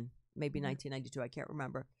 1991, maybe 1992. I can't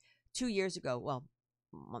remember. 2 years ago. Well,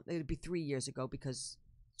 it would be 3 years ago because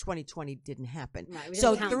 2020 didn't happen. Right,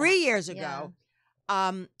 so 3 years ago. Yeah.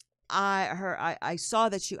 I saw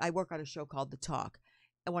that I work on a show called The Talk,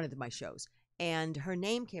 at one of my shows, and her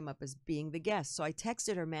name came up as being the guest. So I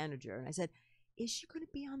texted her manager and I said, is she going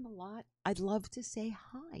to be on the lot? I'd love to say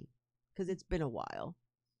hi because it's been a while.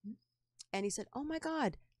 And he said, oh my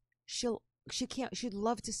God, she'd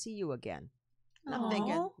love to see you again. And I'm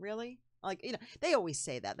thinking, really? They always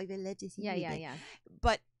say that, they love to see you again. Yeah.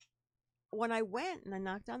 But when I went and I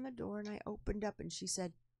knocked on the door and I opened up and she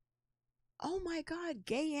said, oh my God,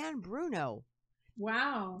 Gaye Ann Bruno.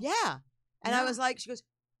 Wow. Yeah. And I was like, she goes,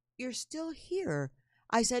 you're still here.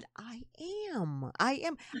 I said, I am.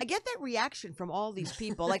 I get that reaction from all these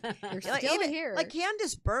people. You're still here. Like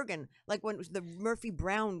Candace Bergen, when the Murphy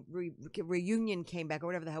Brown reunion came back or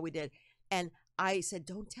whatever the hell we did. And I said,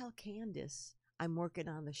 don't tell Candace I'm working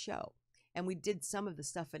on the show. And we did some of the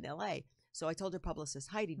stuff in L.A. So I told her publicist,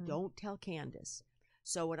 Heidi, don't tell Candace.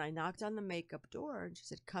 So when I knocked on the makeup door and she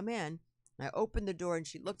said, come in, and I opened the door and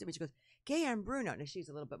she looked at me. She goes, Gaye Ann Bruno. Now, she's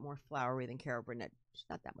a little bit more flowery than Carol Burnett. She's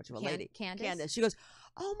not that much of a lady. Candace. She goes,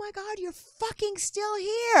 oh, my God, you're fucking still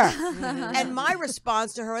here. And my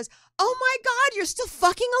response to her was, oh, my God, you're still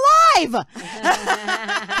fucking alive.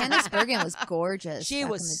 Candace Bergen was gorgeous. She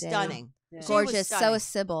was stunning. Yeah. Gorgeous. So is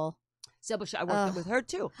Sybil. Sybil, I worked with her,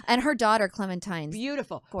 too. And her daughter, Clementine's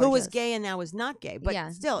Beautiful. gorgeous. Who was gay and now is not gay. But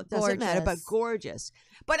still, it doesn't matter, but gorgeous.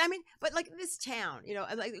 But this town,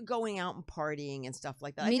 going out and partying and stuff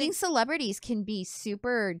like that. Meeting celebrities can be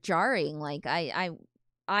super jarring.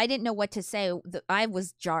 I didn't know what to say. I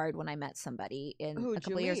was jarred when I met somebody a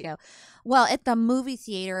couple of years ago. Well, at the movie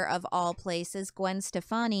theater of all places, Gwen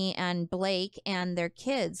Stefani and Blake and their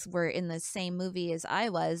kids were in the same movie as I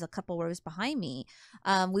was, a couple rows behind me.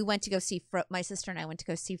 We went to go see, my sister and I went to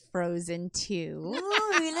go see Frozen 2. Ooh,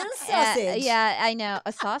 a little sausage. Yeah, I know.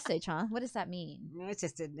 A sausage, huh? What does that mean? No, it's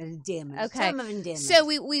just an endearment. Okay. Term of endearment. So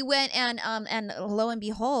we went and lo and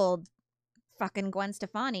behold, fucking Gwen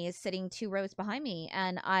Stefani is sitting 2 rows behind me,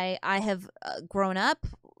 and I have grown up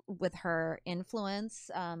with her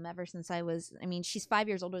influence ever since she's 5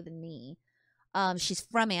 years older than me. She's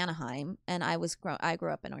from Anaheim, and I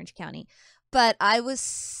grew up in Orange County. But I was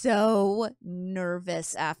so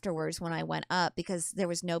nervous afterwards when I went up because there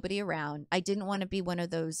was nobody around. I didn't want to be one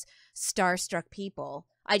of those starstruck people.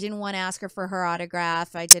 I didn't want to ask her for her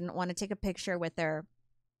autograph. I didn't want to take a picture with her.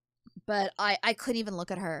 But I couldn't even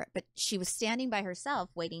look at her. But she was standing by herself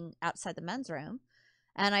waiting outside the men's room.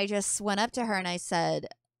 And I just went up to her and I said,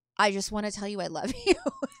 I just want to tell you I love you.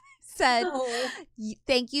 Said,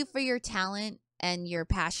 thank you for your talent and your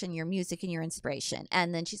passion, your music, and your inspiration.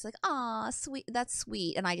 And then she's like, "Aw, sweet, that's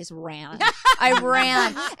sweet." And I just ran. I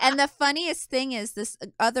ran. And the funniest thing is this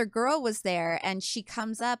other girl was there, and she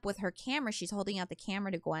comes up with her camera. She's holding out the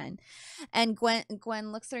camera to Gwen. And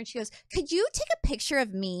Gwen looks at her and she goes, "Could you take a picture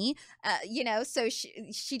of me?" So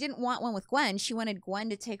she didn't want one with Gwen. She wanted Gwen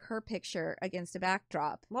to take her picture against a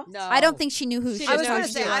backdrop. What? No. I don't think she knew who She she I was was didn't going know to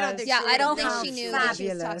who say, she I don't was. think Yeah, she I don't would've think known she who knew was. that she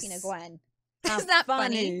was talking to Fabulous. Gwen. How Isn't that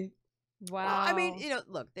funny? Wow. Well, I mean,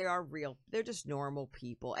 look, they are real. They're just normal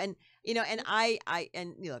people, and and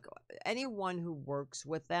look, anyone who works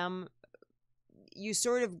with them, you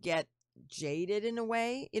sort of get jaded in a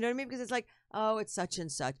way. You know what I mean? Because it's like, oh, it's such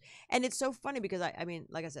and such, and it's so funny because I mean,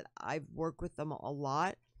 like I said, I've worked with them a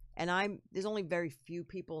lot, and there's only very few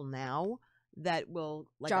people now that will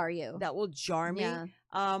Jar you. that will jar me. Yeah.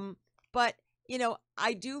 But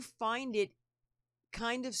I do find it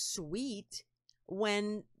kind of sweet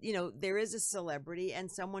when there is a celebrity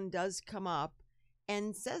and someone does come up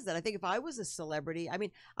and says that. I think if I was a celebrity, I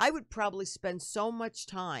mean, I would probably spend so much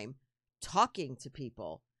time talking to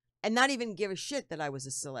people and not even give a shit that I was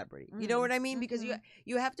a celebrity. You know what I mean? Because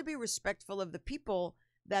you have to be respectful of the people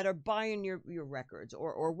that are buying your records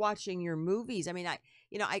or watching your movies. I mean,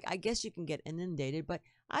 I guess you can get inundated, but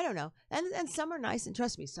I don't know. And some are nice, and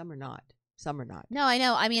trust me, some are not. Some are not. No, I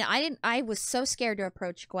know. I mean, I was so scared to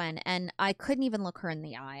approach Gwen, and I couldn't even look her in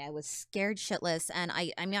the eye. I was scared shitless, and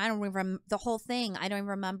I mean, I don't remember the whole thing. I don't even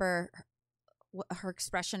remember her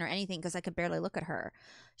expression or anything because I could barely look at her.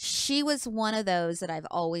 She was one of those that I've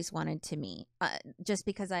always wanted to meet, just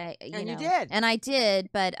because you did, and I did,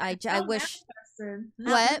 but I wish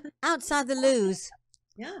what Outside the loos.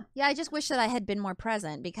 Yeah, I just wish that I had been more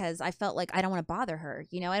present because I felt like I don't want to bother her.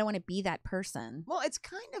 I don't want to be that person. Well, it's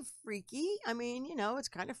kind of freaky. I mean, it's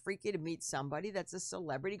kind of freaky to meet somebody that's a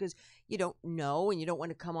celebrity because you don't know and you don't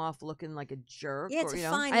want to come off looking like a jerk. Yeah, it's a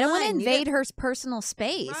fine I don't want to line. invade her personal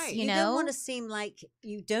space. Right. You You know, don't want to seem like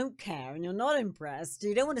you don't care and you're not impressed.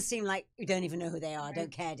 You don't want to seem like you don't even know who they are. Right.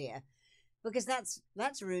 Don't care, dear, because that's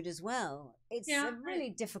rude as well. It's Yeah. a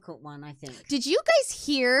really difficult one, I think. Did you guys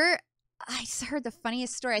hear? I just heard the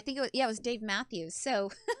funniest story. I think it was Dave Matthews.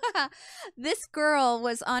 So this girl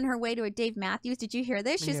was on her way to a Dave Matthews. Did you hear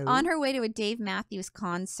this? She's No. on her way to a Dave Matthews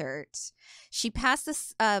concert. She passed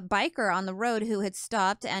this biker on the road who had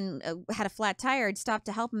stopped and had a flat tire, had stopped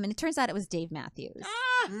to help him. And it turns out it was Dave Matthews.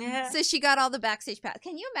 Yeah. So she got all the backstage pass.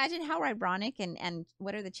 Can you imagine how ironic and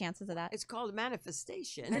what are the chances of that? It's called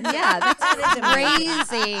manifestation. Yeah, that's That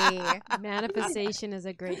crazy. Manifestation is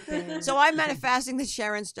a great thing. So I'm manifesting that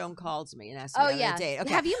Sharon Stone calls me and asks me Oh out on yeah. a date.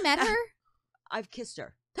 Okay. Have you met her? I've kissed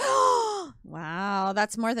her. Wow,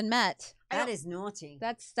 that's more than met. That is naughty.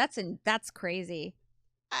 That's crazy.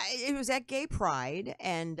 It was at Gay Pride,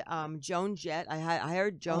 and Joan Jett. I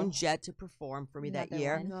hired Joan Jett to perform for me that Another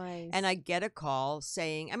year. one. Nice. And I get a call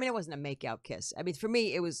saying, I mean, it wasn't a make-out kiss. I mean, for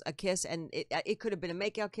me, it was a kiss, and it could have been a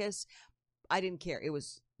make-out kiss. I didn't care. It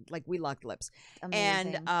was like we locked lips.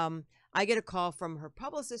 Amazing. And I get a call from her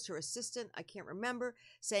publicist, her assistant, I can't remember,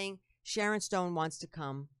 saying Sharon Stone wants to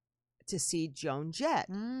come to see Joan Jett.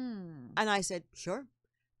 Mm. And I said, sure.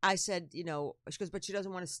 I said, she goes, but she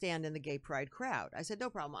doesn't want to stand in the Gay Pride crowd. I said, no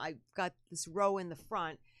problem. I've got this row in the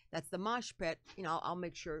front. That's the mosh pit. I'll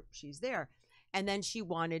make sure she's there. And then she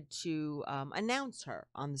wanted to announce her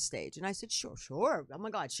on the stage. And I said, sure. Oh, my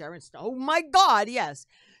God, Sharon Stone. Oh, my God, yes.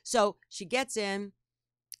 So she gets in.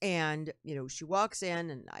 And, she walks in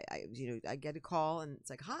and I get a call and it's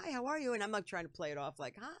like, hi, how are you? And I'm like trying to play it off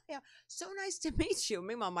like, hi, yeah, so nice to meet you.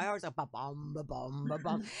 Meanwhile, my heart's like, ba-bum, ba-bum,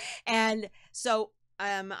 ba-bum. And so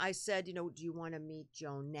I said, do you want to meet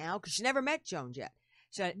Joan now? Because she never met Joan yet.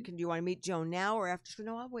 She said, do you want to meet Joan now or after? She goes,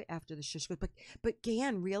 no, I'll wait after the show. She goes, but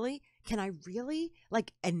Gayan, really? Can I really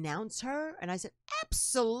announce her? And I said,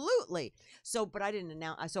 absolutely. So, but I didn't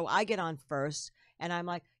announce. So I get on first. And I'm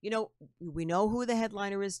like, we know who the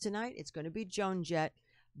headliner is tonight. It's going to be Joan Jett,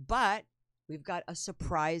 but we've got a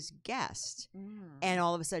surprise guest. And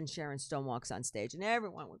all of a sudden, Sharon Stone walks on stage, and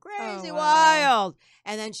everyone went crazy wild.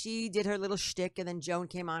 And then she did her little shtick, and then Joan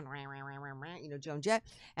came on, Joan Jett.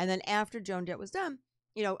 And then after Joan Jett was done,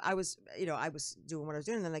 I was doing what I was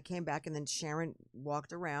doing, and then I came back, and then Sharon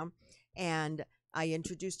walked around, and I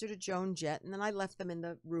introduced her to Joan Jett, and then I left them in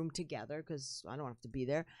the room together because I don't have to be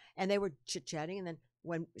there. And they were chit-chatting, and then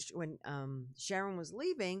when Sharon was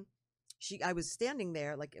leaving, I was standing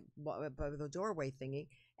there like by the doorway thingy,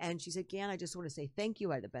 and she said, "Gan, I just want to say thank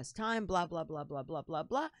you. I had the best time. Blah blah blah blah blah blah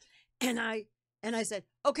blah." And I said,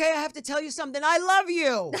 "Okay, I have to tell you something. I love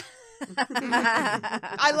you.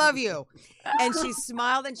 I love you." And she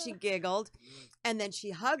smiled and she giggled, and then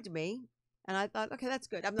she hugged me, and I thought, okay, that's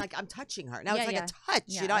good. I'm touching her now. Yeah, it's like yeah. a touch,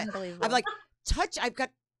 Yeah, you know. unbelievable. I'm like I've got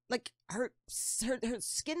like her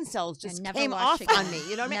skin cells just never came wash off again. on me.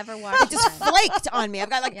 You know what I mean? Never wash It just again. flaked on me. I've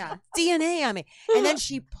got like Yeah. DNA on me. And then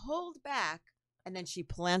she pulled back, and then she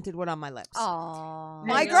planted one on my lips. Aww.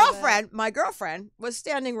 My love girlfriend was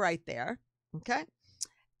standing right there. Okay.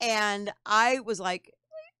 And I was like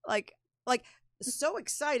so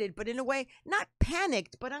excited, but in a way, not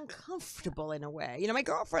panicked, but uncomfortable in a way. You know, my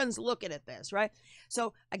girlfriend's looking at this, right?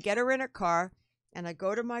 So I get her in her car, and I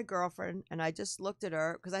go to my girlfriend, and I just looked at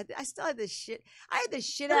her because I still had this shit. I had this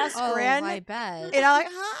shit ass Oh, grin. I bet. You know, like,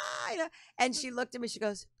 hi. You know, and she looked at me. She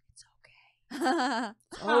goes, "It's okay.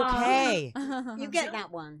 It's okay." You get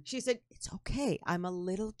that one. She said, "It's okay. I'm a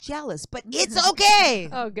little jealous, but it's okay."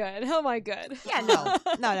 Oh, good. Oh, my good. Yeah, no.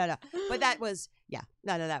 But that was,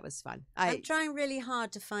 that was fun. I'm trying really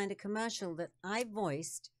hard to find a commercial that I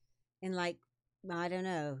voiced in like, I don't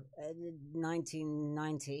know,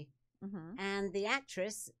 1990. Mhm. And the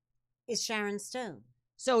actress is Sharon Stone.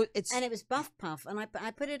 So it's And it was Buff Puff. And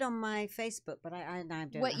I put it on my Facebook, but I don't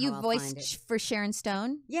know What how you I'll voiced find it. for Sharon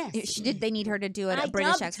Stone? Yes. She did. They need her to do it I a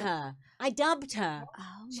British dubbed accent. her. I dubbed her. Oh,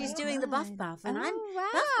 She's my doing the Buff God. Puff, and I'm Oh,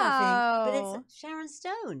 Buff Puffing, but wow. it's Sharon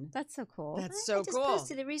Stone. That's so cool. That's I so just cool.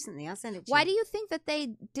 posted it recently. I'll send it to Why you. do you think that they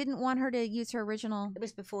didn't want her to use her original? It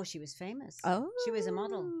was before she was famous. Oh, She was a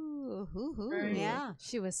model. Right. Yeah.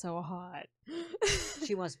 She was so hot.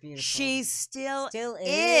 She was beautiful. She still still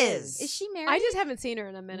is. Is she married? I just haven't seen her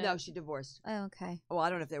in a minute. No, she divorced. Oh, okay. Well, I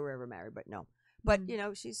don't know if they were ever married, but no. But Mm. you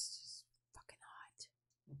know, she's fucking hot.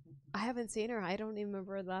 I haven't seen her. I don't even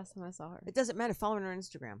remember the last time I saw her. It doesn't matter. Follow her on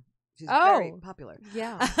Instagram. She's Oh. very popular.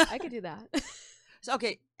 Yeah, I could do that. So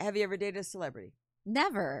okay, have you ever dated a celebrity?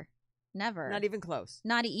 Never. Never. Not even close.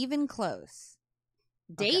 Not even close.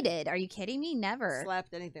 Okay. Dated? Are you kidding me? Never.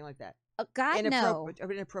 Slapped anything like that. Oh, God, no.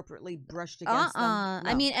 Inappropriately brushed against them. I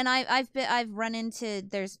No. mean, and I've run into.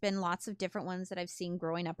 There's been lots of different ones that I've seen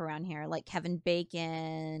growing up around here, like Kevin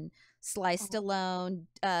Bacon, Sly Stallone,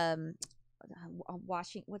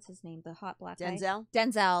 what's his name? The hot black guy? Denzel.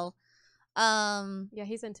 Denzel. Yeah,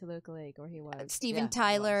 he's in Toluca Lake, or he was. Steven Yeah, he was.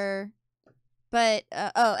 Tyler, but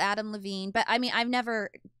Adam Levine. But I mean, I've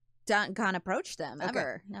never gone approached them Okay.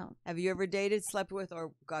 ever. No. Have you ever dated, slept with,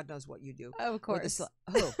 or God knows what you do? Of with a course.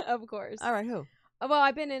 Who? Of course. All right, who? Well,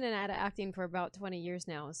 I've been in and out of acting for about 20 years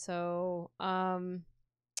now. So, oh,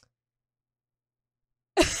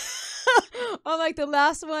 like the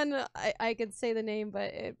last one, I could say the name,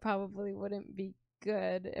 but it probably wouldn't be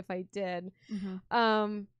good if I did.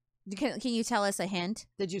 Can you tell us a hint?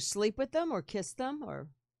 Did you sleep with them or kiss them or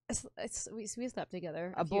We slept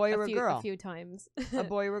together. A boy or a girl? A few times. a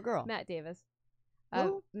boy or a girl? Matt Davis.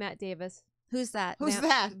 Who? Matt Davis. Who's that? Who's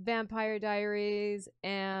that? Vampire Diaries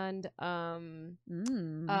and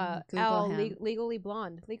Google him. Legally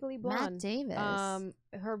Blonde. Legally Blonde. Matt Davis.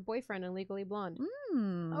 Her boyfriend in Legally Blonde.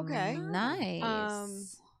 Okay.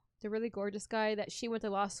 Nice. The really gorgeous guy that she went to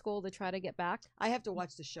law school to try to get back. I have to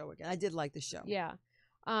watch the show again. I did like the show. Yeah.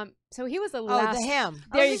 So he was the Oh, last. the him.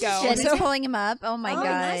 There you go. Shit, he's So- pulling him up. Oh my oh, god.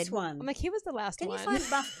 nice one. I'm like, he was the last Can you one. find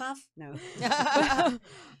Buff Puff? No.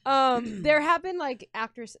 There have been like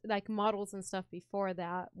actors, like models and stuff before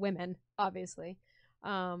that, women, obviously.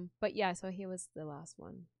 But yeah, so he was the last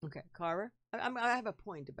one. Okay, Cara. I have a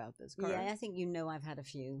point about this. Cara. Yeah, I think you know I've had a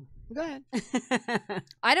few. Go ahead.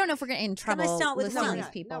 I don't know if we're getting in trouble start with listening to one? these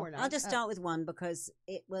people. No, we're not. I'll just start with one because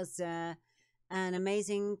it was an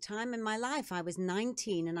amazing time in my life. I was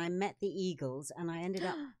 19 and I met the Eagles, and I ended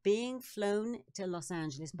up being flown to Los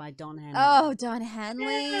Angeles by Don Henley. Oh, Don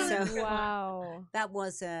Henley. So- Wow. That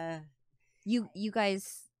was You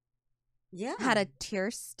guys yeah. had a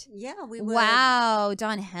Tierst? Yeah, we were. Wow,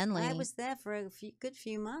 Don Henley. I was there for a good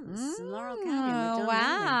few months in Laurel Canyon with Don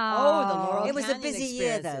wow. Oh, the Laurel Henley. It was a Canyon busy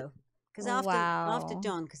year experience. though, because after Wow.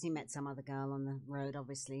 Don, because he met some other girl on the road,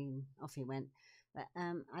 obviously, and off he went. But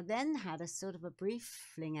I then had a sort of a brief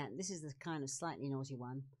fling at. This is the kind of slightly naughty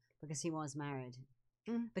one because he was married,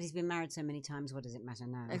 but he's been married so many times. What does it matter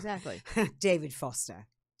now? Exactly. David Foster.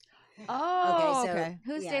 Oh, so okay.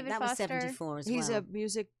 Who's yeah, David that Foster? was 74 as He's well. a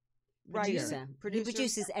music writer. Producer. He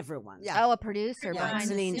produces everyone. Yeah. Oh, a producer Yeah. behind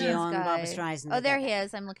Celine the scenes Dion, guy. Barbra Streisand. Oh, they there get he that.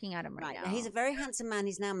 is. I'm looking at him right, Right. now. He's a very handsome man.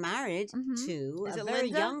 He's now married Mhm. to Is a it very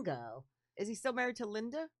Linda? young girl. Is he still married to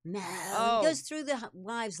Linda? No, Oh. he goes through the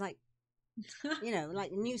wives like,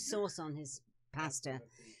 like a new sauce on his pastor.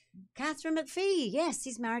 Catherine McPhee. Yes,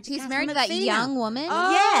 he's married to He's Catherine married to that McPhee young now. woman.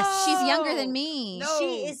 Yes. She's younger Oh, than me. no.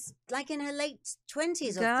 She is like in her late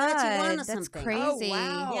 20s or God, 31 or that's something. crazy. Oh,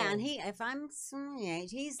 wow. Yeah, and if I'm 78,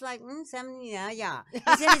 he's like 70. Yeah.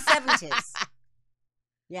 He's in his 70s.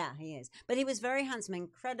 Yeah, he is. But he was very handsome,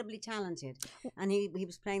 incredibly talented, and he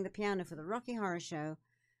was playing the piano for the Rocky Horror Show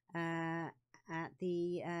at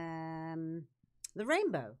the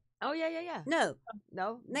Rainbow. Oh, yeah. No,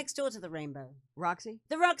 No? next door to the Rainbow. Roxy?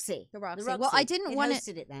 The Roxy. The Roxy. Well, I didn't It want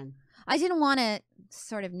hosted it then. I didn't want to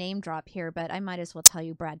sort of name drop here, but I might as well tell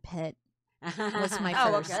you Brad Pitt was my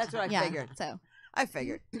Oh, first. okay. That's what I yeah, figured. So I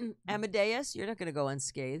figured. Amadeus, you're not going to go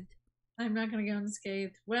unscathed. I'm not going to go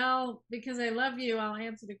unscathed. Well, because I love you, I'll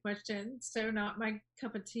answer the question. So not my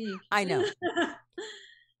cup of tea. I know.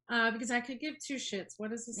 Because I could give two shits.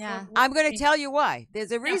 What is this? Yeah. I'm going to tell you why.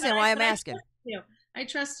 There's a reason why I'm asking. I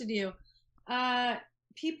trusted you.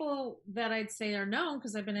 People that I'd say are known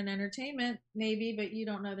because I've been in entertainment, maybe, but you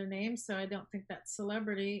don't know their names, so I don't think that's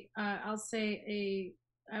celebrity. I'll say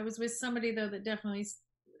I was with somebody though that definitely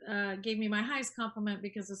gave me my highest compliment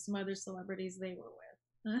because of some other celebrities they were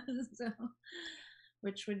with, so,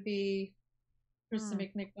 which would be Krista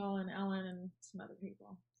McNichol and Ellen and some other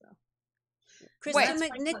people. So Krista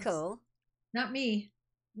McNichol. not me,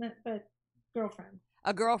 but girlfriend.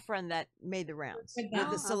 A girlfriend that made the rounds with the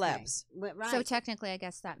celebs. Okay. Right. so technically, I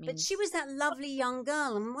guess that means. But she was that lovely young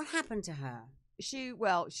girl, and what happened to her? She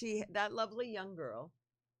that lovely young girl,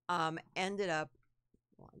 ended up.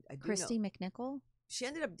 Well, I do Christy know, McNichol. she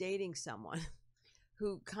ended up dating someone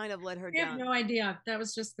who kind of let her I have down. no idea. That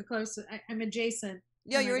was just the closest. I'm adjacent.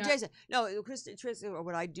 Yeah, Oh my you're God. adjacent. No, Krista.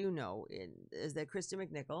 What I do know is that Krista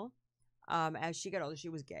McNichol, as she got older, she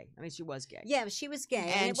was gay. I mean, she was gay. Yeah, she was gay, and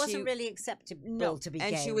And it wasn't she- really acceptable to be gay.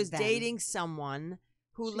 And she was then. dating someone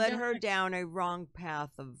who She led her definitely- down a wrong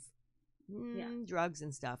path of Yeah. drugs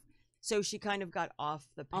and stuff. So she kind of got off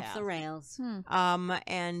the path. off the rails.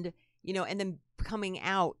 And and then coming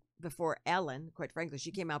out before Ellen, quite frankly,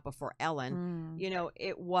 she came out before Ellen.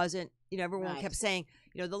 It wasn't, everyone Right. kept saying,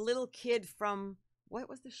 the little kid from, what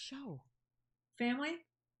was the show? Family?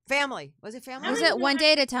 Family. Was it Family? Was it One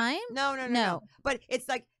Day at a Time? No. But it's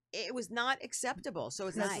like, it was not acceptable. So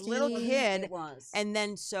it's Right. this little kid. It was. And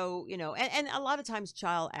then so, and a lot of times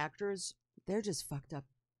child actors, they're just fucked up.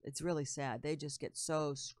 It's really sad. They just get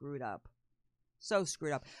so screwed up. So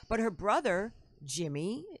screwed up. But her brother,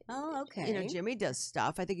 Jimmy, Oh, okay. Jimmy does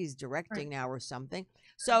stuff. I think he's directing now or something.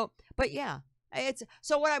 So, but yeah,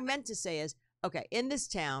 so what I meant to say is, okay, in this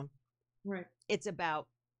town, Right. it's about,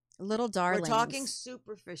 Little darlings. we're talking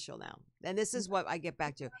superficial now. And this is what I get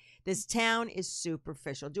back to. This town is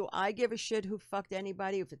superficial. Do I give a shit who fucked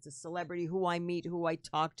anybody? If it's a celebrity, who I meet, who I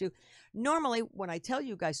talk to? Normally, when I tell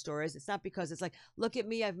you guys stories, it's not because it's like, look at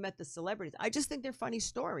me, I've met the celebrities. I just think they're funny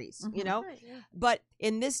stories, Right, yeah. But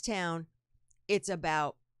in this town, it's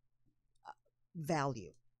about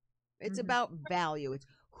value. It's Mhm. about value. It's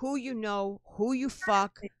who you know, who you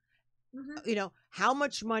fuck, Mhm. how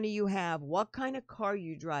much money you have, what kind of car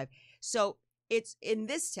you drive. So it's in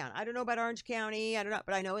this town. I don't know about Orange County. I don't know,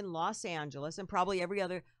 but I know in Los Angeles and probably a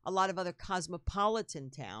lot of other cosmopolitan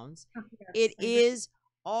towns, Oh, yes, it I agree. is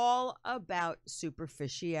all about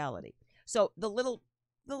superficiality. So the little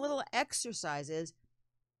exercise is,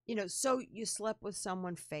 so you slept with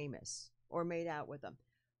someone famous or made out with them.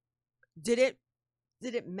 Did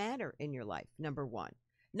it matter in your life? Number one.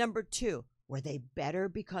 Number two, were they better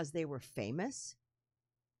because they were famous?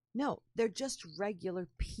 No, they're just regular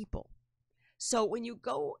people. So when you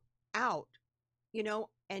go out,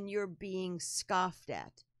 and you're being scoffed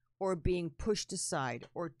at or being pushed aside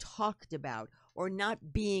or talked about or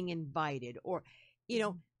not being invited or,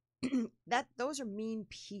 those are mean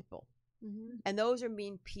people. And those are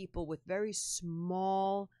mean people with very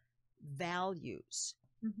small values.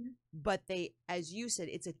 But they, as you said,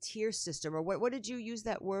 it's a tier system. Or what did you use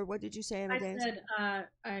that word? What did you say, I Amadeus?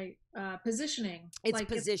 said positioning. It's Like,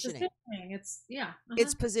 positioning. It's yeah.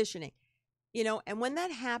 It's positioning. And when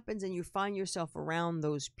that happens and you find yourself around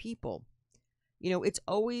those people, it's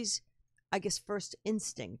always, I guess, first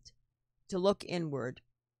instinct to look inward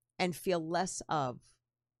and feel less of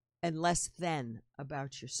and less than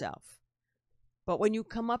about yourself. But when you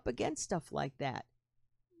come up against stuff like that,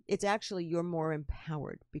 it's actually you're more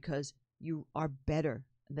empowered because you are better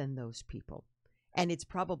than those people. And it's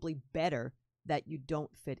probably better that you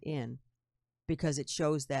don't fit in because it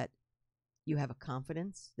shows that you have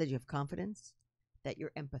confidence, that you're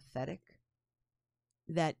empathetic,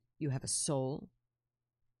 that you have a soul,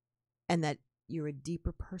 and that you're a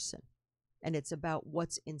deeper person. And it's about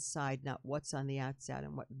what's inside, not what's on the outside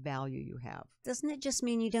and what value you have. Doesn't it just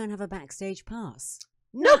mean you don't have a backstage pass?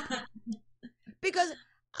 Nope. Because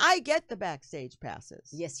I get the backstage passes.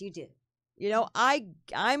 Yes, you do. You know, I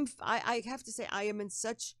have to say I am in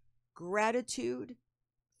such gratitude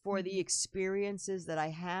for the experiences that I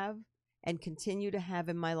have and continue to have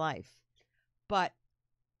in my life. But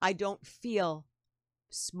I don't feel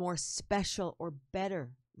more special or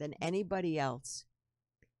better than anybody else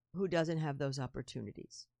who doesn't have those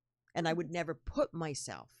opportunities. And I would never put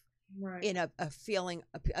myself in a feeling,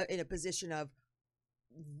 in a position of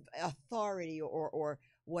authority or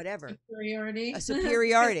whatever. Superiority. A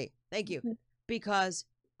superiority. Thank you. Because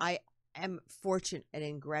I am fortunate and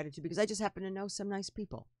in gratitude because I just happen to know some nice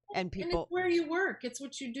people. And people. And it's where you work. It's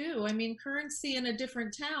what you do. I mean, currency in a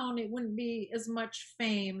different town, it wouldn't be as much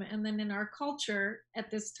fame. And then in our culture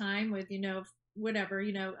at this time with, whatever,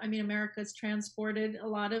 I mean, America's transported a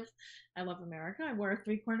lot of, I love America. I wear a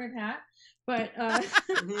 3-cornered hat, but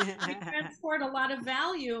we transport a lot of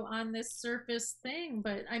value on this surface thing.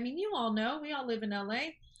 But I mean, you all know, we all live in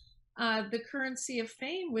LA. The currency of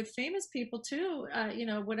fame with famous people too,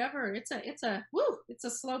 whatever. It's a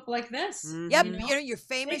slope like this. Yep. You're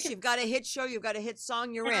famous. You've got a hit show. You've got a hit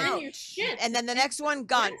song. You're in. And then the next one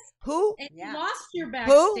gone. Yes. Who? And you lost your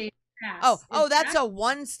backstage pass. Oh, that's a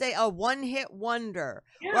one-hit wonder.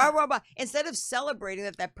 Yeah. Instead of celebrating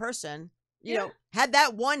that person, had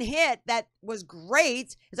that one hit that was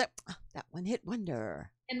great, it's like that one-hit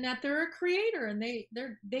wonder. And that they're a creator, and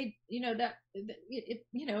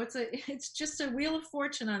it's just a wheel of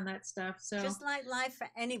fortune on that stuff. So just like life for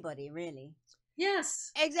anybody, really. Yes,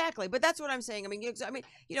 exactly. But that's what I'm saying. I mean, because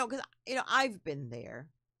I've been there.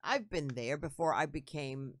 I've been there before I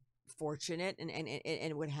became fortunate,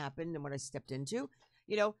 and what happened and what I stepped into.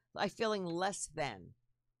 I feeling less than,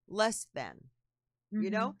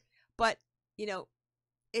 But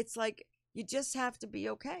it's like. You just have to be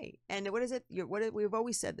okay. And what is it? We've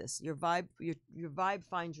always said this. Your vibe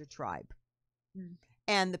finds your tribe.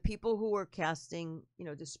 And the people who are casting,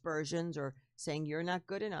 dispersions or saying you're not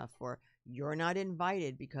good enough or you're not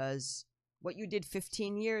invited because what you did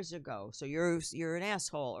 15 years ago, so you're an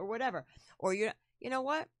asshole or whatever. Or you know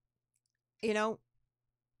what?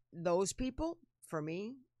 Those people for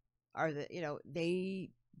me are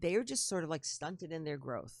they are just sort of like stunted in their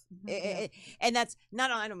growth. And that's not,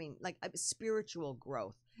 I don't mean like spiritual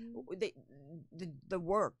growth. The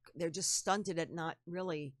work, they're just stunted at not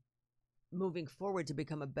really moving forward to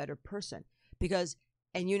become a better person. Because,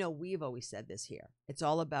 and we've always said this here, it's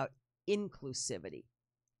all about inclusivity.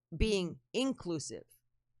 Being inclusive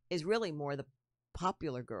is really more the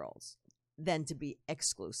popular girls than to be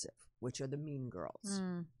exclusive, which are the mean girls.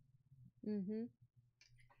 Mm-hmm.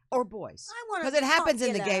 Or boys, because it happens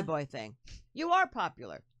in the gay boy thing. You are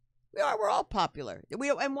popular. We're all popular. We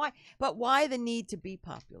don't, and why? But why the need to be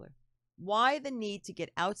popular? Why the need to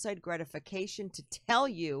get outside gratification to tell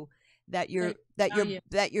you that you're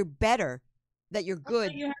better, that you're good,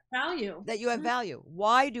 that you have value, that you have value?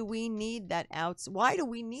 Why do we need that Why do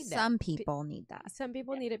we need that? Some people need that. Some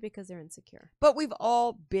people need it because they're insecure. But we've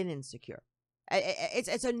all been insecure.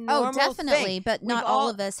 It's a normal definitely. thing. But not all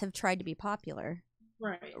of us have tried to be popular.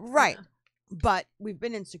 Right. But we've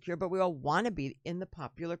been insecure, but we all want to be in the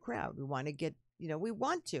popular crowd. We want to get, we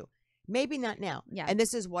want to. Maybe not now. Yeah. And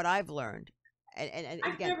this is what I've learned. And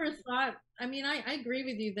I've again, never thought, I mean, I agree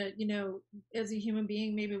with you that, as a human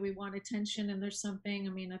being, maybe we want attention and there's something, I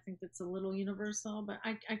mean, I think that's a little universal, but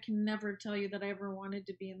I can never tell you that I ever wanted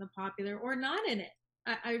to be in the popular or not in it.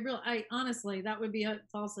 I honestly, that would be a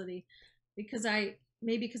falsity because I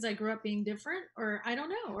grew up being different or I don't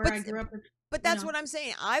know, or I grew up with. But that's what I'm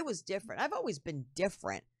saying. I was different. I've always been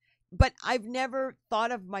different. But I've never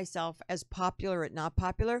thought of myself as popular or not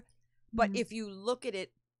popular. But if you look at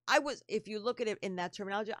it, in that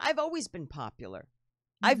terminology, I've always been popular.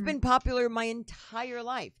 I've been popular my entire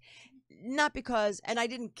life. Not because, and I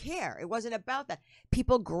didn't care. It wasn't about that.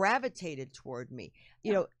 People gravitated toward me.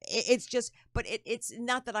 It's just, but it's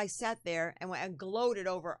not that I sat there and gloated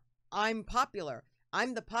over, I'm popular.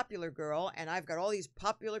 I'm the popular girl, and I've got all these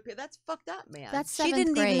popular people. That's fucked up, man. That's She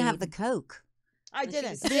didn't even have the Coke. I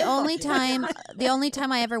didn't. The only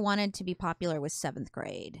time I ever wanted to be popular was 7th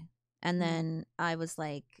grade. And then I was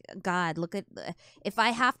like, God, look at, if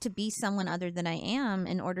I have to be someone other than I am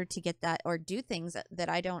in order to get that or do things that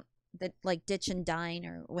I don't, that like ditch and dine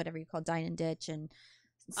or whatever you call dine and ditch and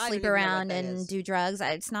sleep around and do drugs,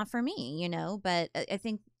 it's not for me, But I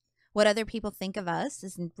think what other people think of us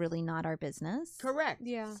is really not our business. Correct.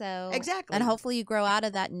 Yeah. So exactly. And hopefully you grow out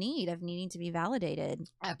of that need of needing to be validated.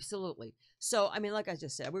 Absolutely. So, I mean, like I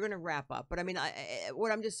just said, we're going to wrap up. But I mean,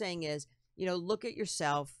 what I'm just saying is, look at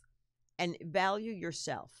yourself and value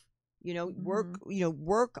yourself.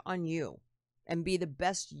 Work on you and be the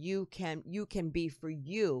best you can be for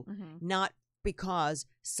you, not because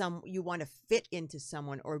you want to fit into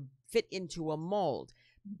someone or fit into a mold.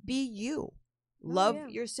 Be you. Love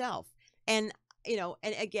yourself. And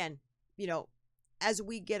and again, as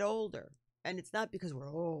we get older, and it's not because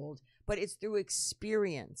we're old, but it's through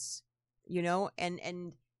experience,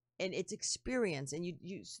 and it's experience, and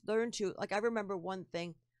you learn to, like, I remember one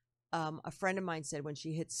thing a friend of mine said when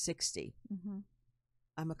she hit 60.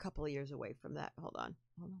 I'm a couple of years away from that. Hold on.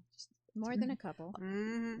 Just More than a couple.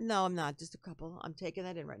 no, I'm not. Just a couple. I'm taking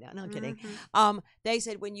that in right now. No, I'm kidding. They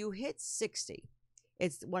said when you hit 60,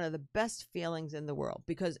 it's one of the best feelings in the world,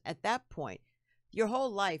 because at that point, your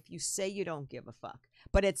whole life, you say you don't give a fuck.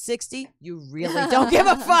 But at 60, you really don't give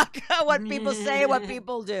a fuck what people say, what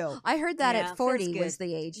people do. I heard that Yeah, at feels 40 good. was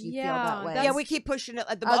the age you feel Yeah, that way. that's- Yeah, we keep pushing it.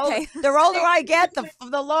 Okay. The older I get,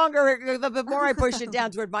 the longer, the more I push it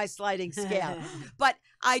down toward my sliding scale. But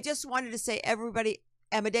I just wanted to say, everybody,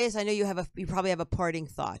 Amadeus, I know you probably have a parting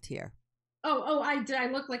thought here. Oh, I did. I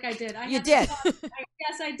look like I did. You did.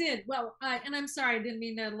 Yes, I did. Well, and I'm sorry. I didn't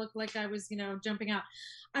mean to look like I was, jumping out.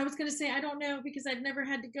 I was going to say, I don't know, because I've never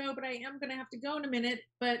had to go, but I am going to have to go in a minute.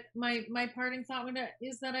 But my parting thought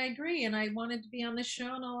is that I agree. And I wanted to be on this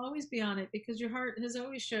show, and I'll always be on it, because your heart has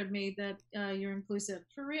always showed me that you're inclusive,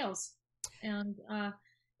 for reals. And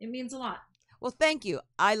it means a lot. Well, thank you.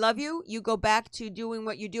 I love you. You go back to doing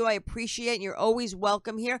what you do. I appreciate it. You're always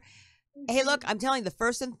welcome here. Hey, look, I'm telling you, the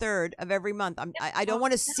 1st and 3rd of every month. I don't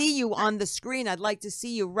want to see you on the screen. I'd like to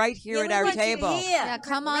see you right here at our table. Yeah,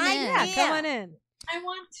 come on in. Yeah, come on in. I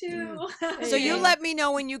want to. So you let me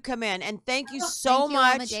know when you come in, and thank you so Thank you,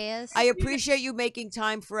 much. Amadeus. I appreciate you making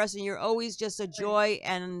time for us, and you're always just a joy,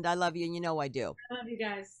 and I love you, and you know I do. I love you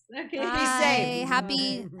guys. Okay. Bye. safe.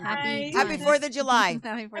 Happy Bye. Happy 4th of July.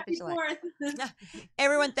 Happy 4th of Happy July. 4th.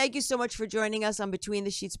 Everyone, thank you so much for joining us on Between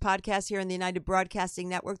the Sheets podcast here on the United Broadcasting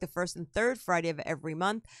Network, the 1st and 3rd Friday of every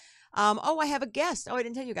month. I have a guest. I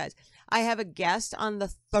didn't tell you guys. I have a guest on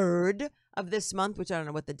the 3rd of this month, which I don't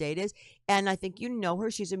know what the date is. And I think you know her.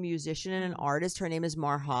 She's a musician and an artist. Her name is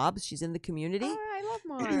Mar Hobbs. She's in the community. Oh, I love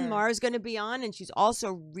Mar. Mar's going to be on, and she's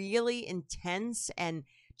also really intense and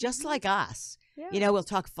just like us. Yeah. We'll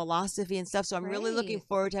talk philosophy and stuff. So I'm really looking Great.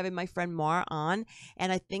 forward to having my friend Mar on.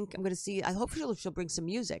 And I think I'm going to see, I hope she'll bring some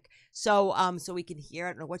music. So so we can hear.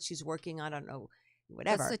 I don't know what she's working on. I don't know.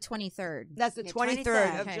 Whatever. That's the 23rd. That's the Yeah, 23rd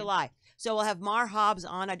 23rd. of Okay. July. So we'll have Mar Hobbs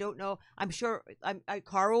on. I don't know. I'm sure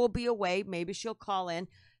Cara will be away. Maybe she'll call in.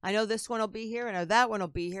 I know this one will be here. I know that one will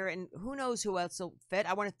be here. And who knows who else will fit.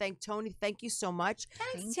 I want to thank Tony. Thank you so much.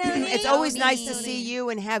 Thanks, Thank Tony. you. It's always nice to Tony. see you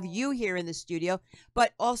and have you here in the studio.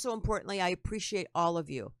 But also importantly, I appreciate all of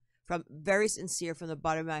you. From very sincere, from the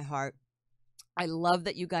bottom of my heart. I love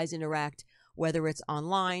that you guys interact, whether it's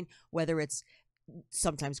online, whether it's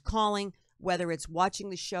sometimes calling, whether it's watching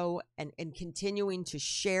the show and continuing to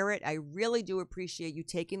share it. I really do appreciate you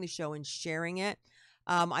taking the show and sharing it.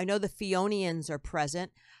 I know the Fionians are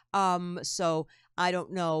present. So I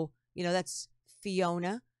don't know, that's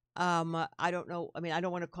Fiona. I don't know. I mean, I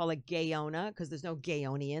don't want to call it Gayona because there's no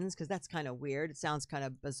Gayonians, because that's kind of weird. It sounds kind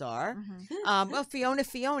of bizarre. Well,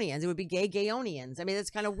 Fionians. It would be Gayonians. I mean, it's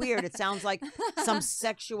kind of weird. It sounds like some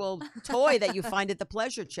sexual toy that you find at the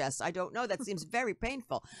pleasure chest. I don't know. That seems very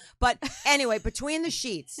painful. But anyway, Between the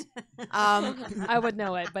Sheets. I would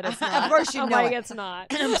know it, but it's not. Of course you I'm know like, it. it's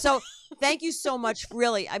not. So thank you so much.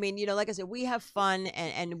 Really, I mean, like I said, we have fun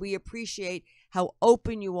and we appreciate how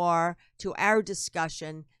open you are to our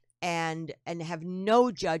discussion and have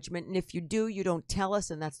no judgment. And if you do, you don't tell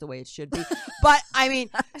us, and that's the way it should be. But I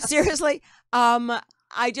mean, seriously,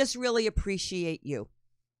 I just really appreciate you.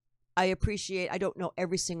 I don't know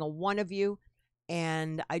every single one of you.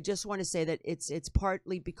 And I just want to say that it's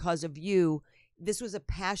partly because of you. This was a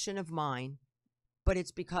passion of mine, but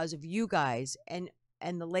it's because of you guys and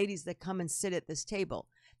the ladies that come and sit at this table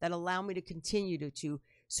that allow me to continue to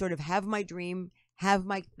sort of have my dream, have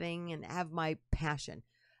my thing, and have my passion.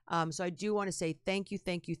 So I do want to say thank you.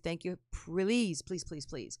 Please, please, please,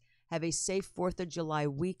 please have a safe 4th of July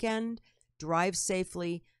weekend. Drive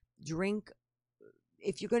safely. Drink.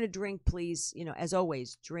 If you're going to drink, please, as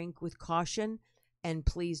always, drink with caution. And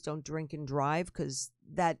please don't drink and drive, because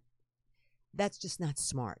that's just not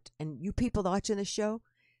smart. And you people watching the show,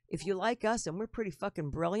 if you like us and we're pretty fucking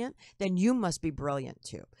brilliant, then you must be brilliant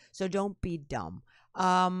too. So don't be dumb.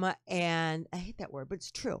 And I hate that word, but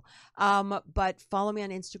it's true. But follow me on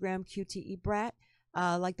Instagram, QTE Brat,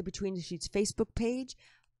 like the Between the Sheets Facebook page.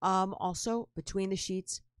 Also Between the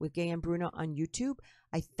Sheets with Gaye and Bruno on YouTube.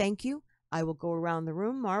 I thank you. I will go around the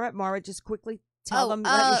room. Mara, just quickly tell them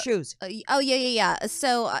about your shoes. Yeah.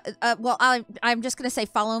 So, well, I'm just gonna say,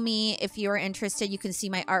 follow me if you're interested. You can see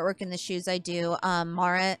my artwork and the shoes I do.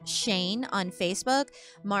 Mara Shane on Facebook,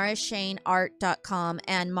 marashaneart.com,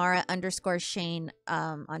 and Mara_Shane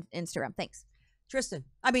on Instagram. Thanks.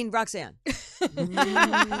 Roxanne.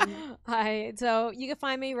 Hi. So you can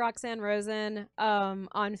find me, Roxanne Rosen,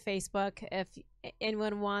 on Facebook. If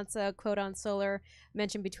anyone wants a quote on solar,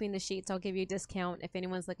 mention Between the Sheets. I'll give you a discount. If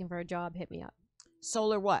anyone's looking for a job, hit me up.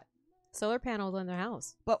 Solar what? Solar panels on their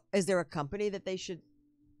house. But is there a company that they should?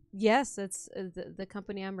 Yes, it's the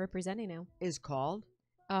company I'm representing now. Is called?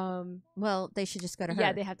 Well, they should just go to her.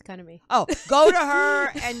 Yeah, they have to come to me. Oh, go to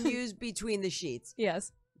her and use Between the Sheets.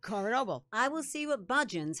 Yes. Cara Noble. I will see you at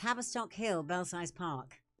Budgeon's, Haverstock Hill, Belsize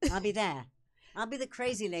Park. I'll be there. I'll be the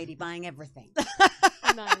crazy lady buying everything.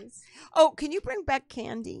 Nice. Oh, can you bring back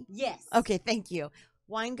candy? Yes. Okay, thank you.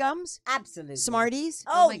 Wine gums? Absolutely. Smarties?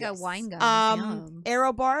 Oh my yes. God, wine gums. Yum.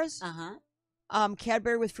 Aero bars? Uh-huh.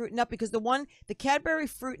 Cadbury with fruit and nut, because the Cadbury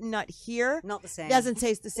fruit and nut here Not the same. doesn't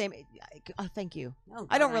taste the same. Oh, thank you. Oh,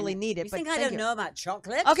 I don't God, really know. need it, You but think I thank don't you. know about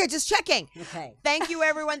chocolate? Okay, just checking. Okay. Thank you,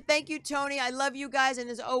 everyone. Thank you, Tony. I love you guys. And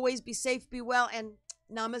as always, be safe, be well, and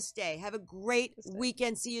namaste. Have a great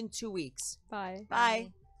weekend. See you in 2 weeks. Bye.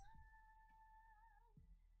 Bye.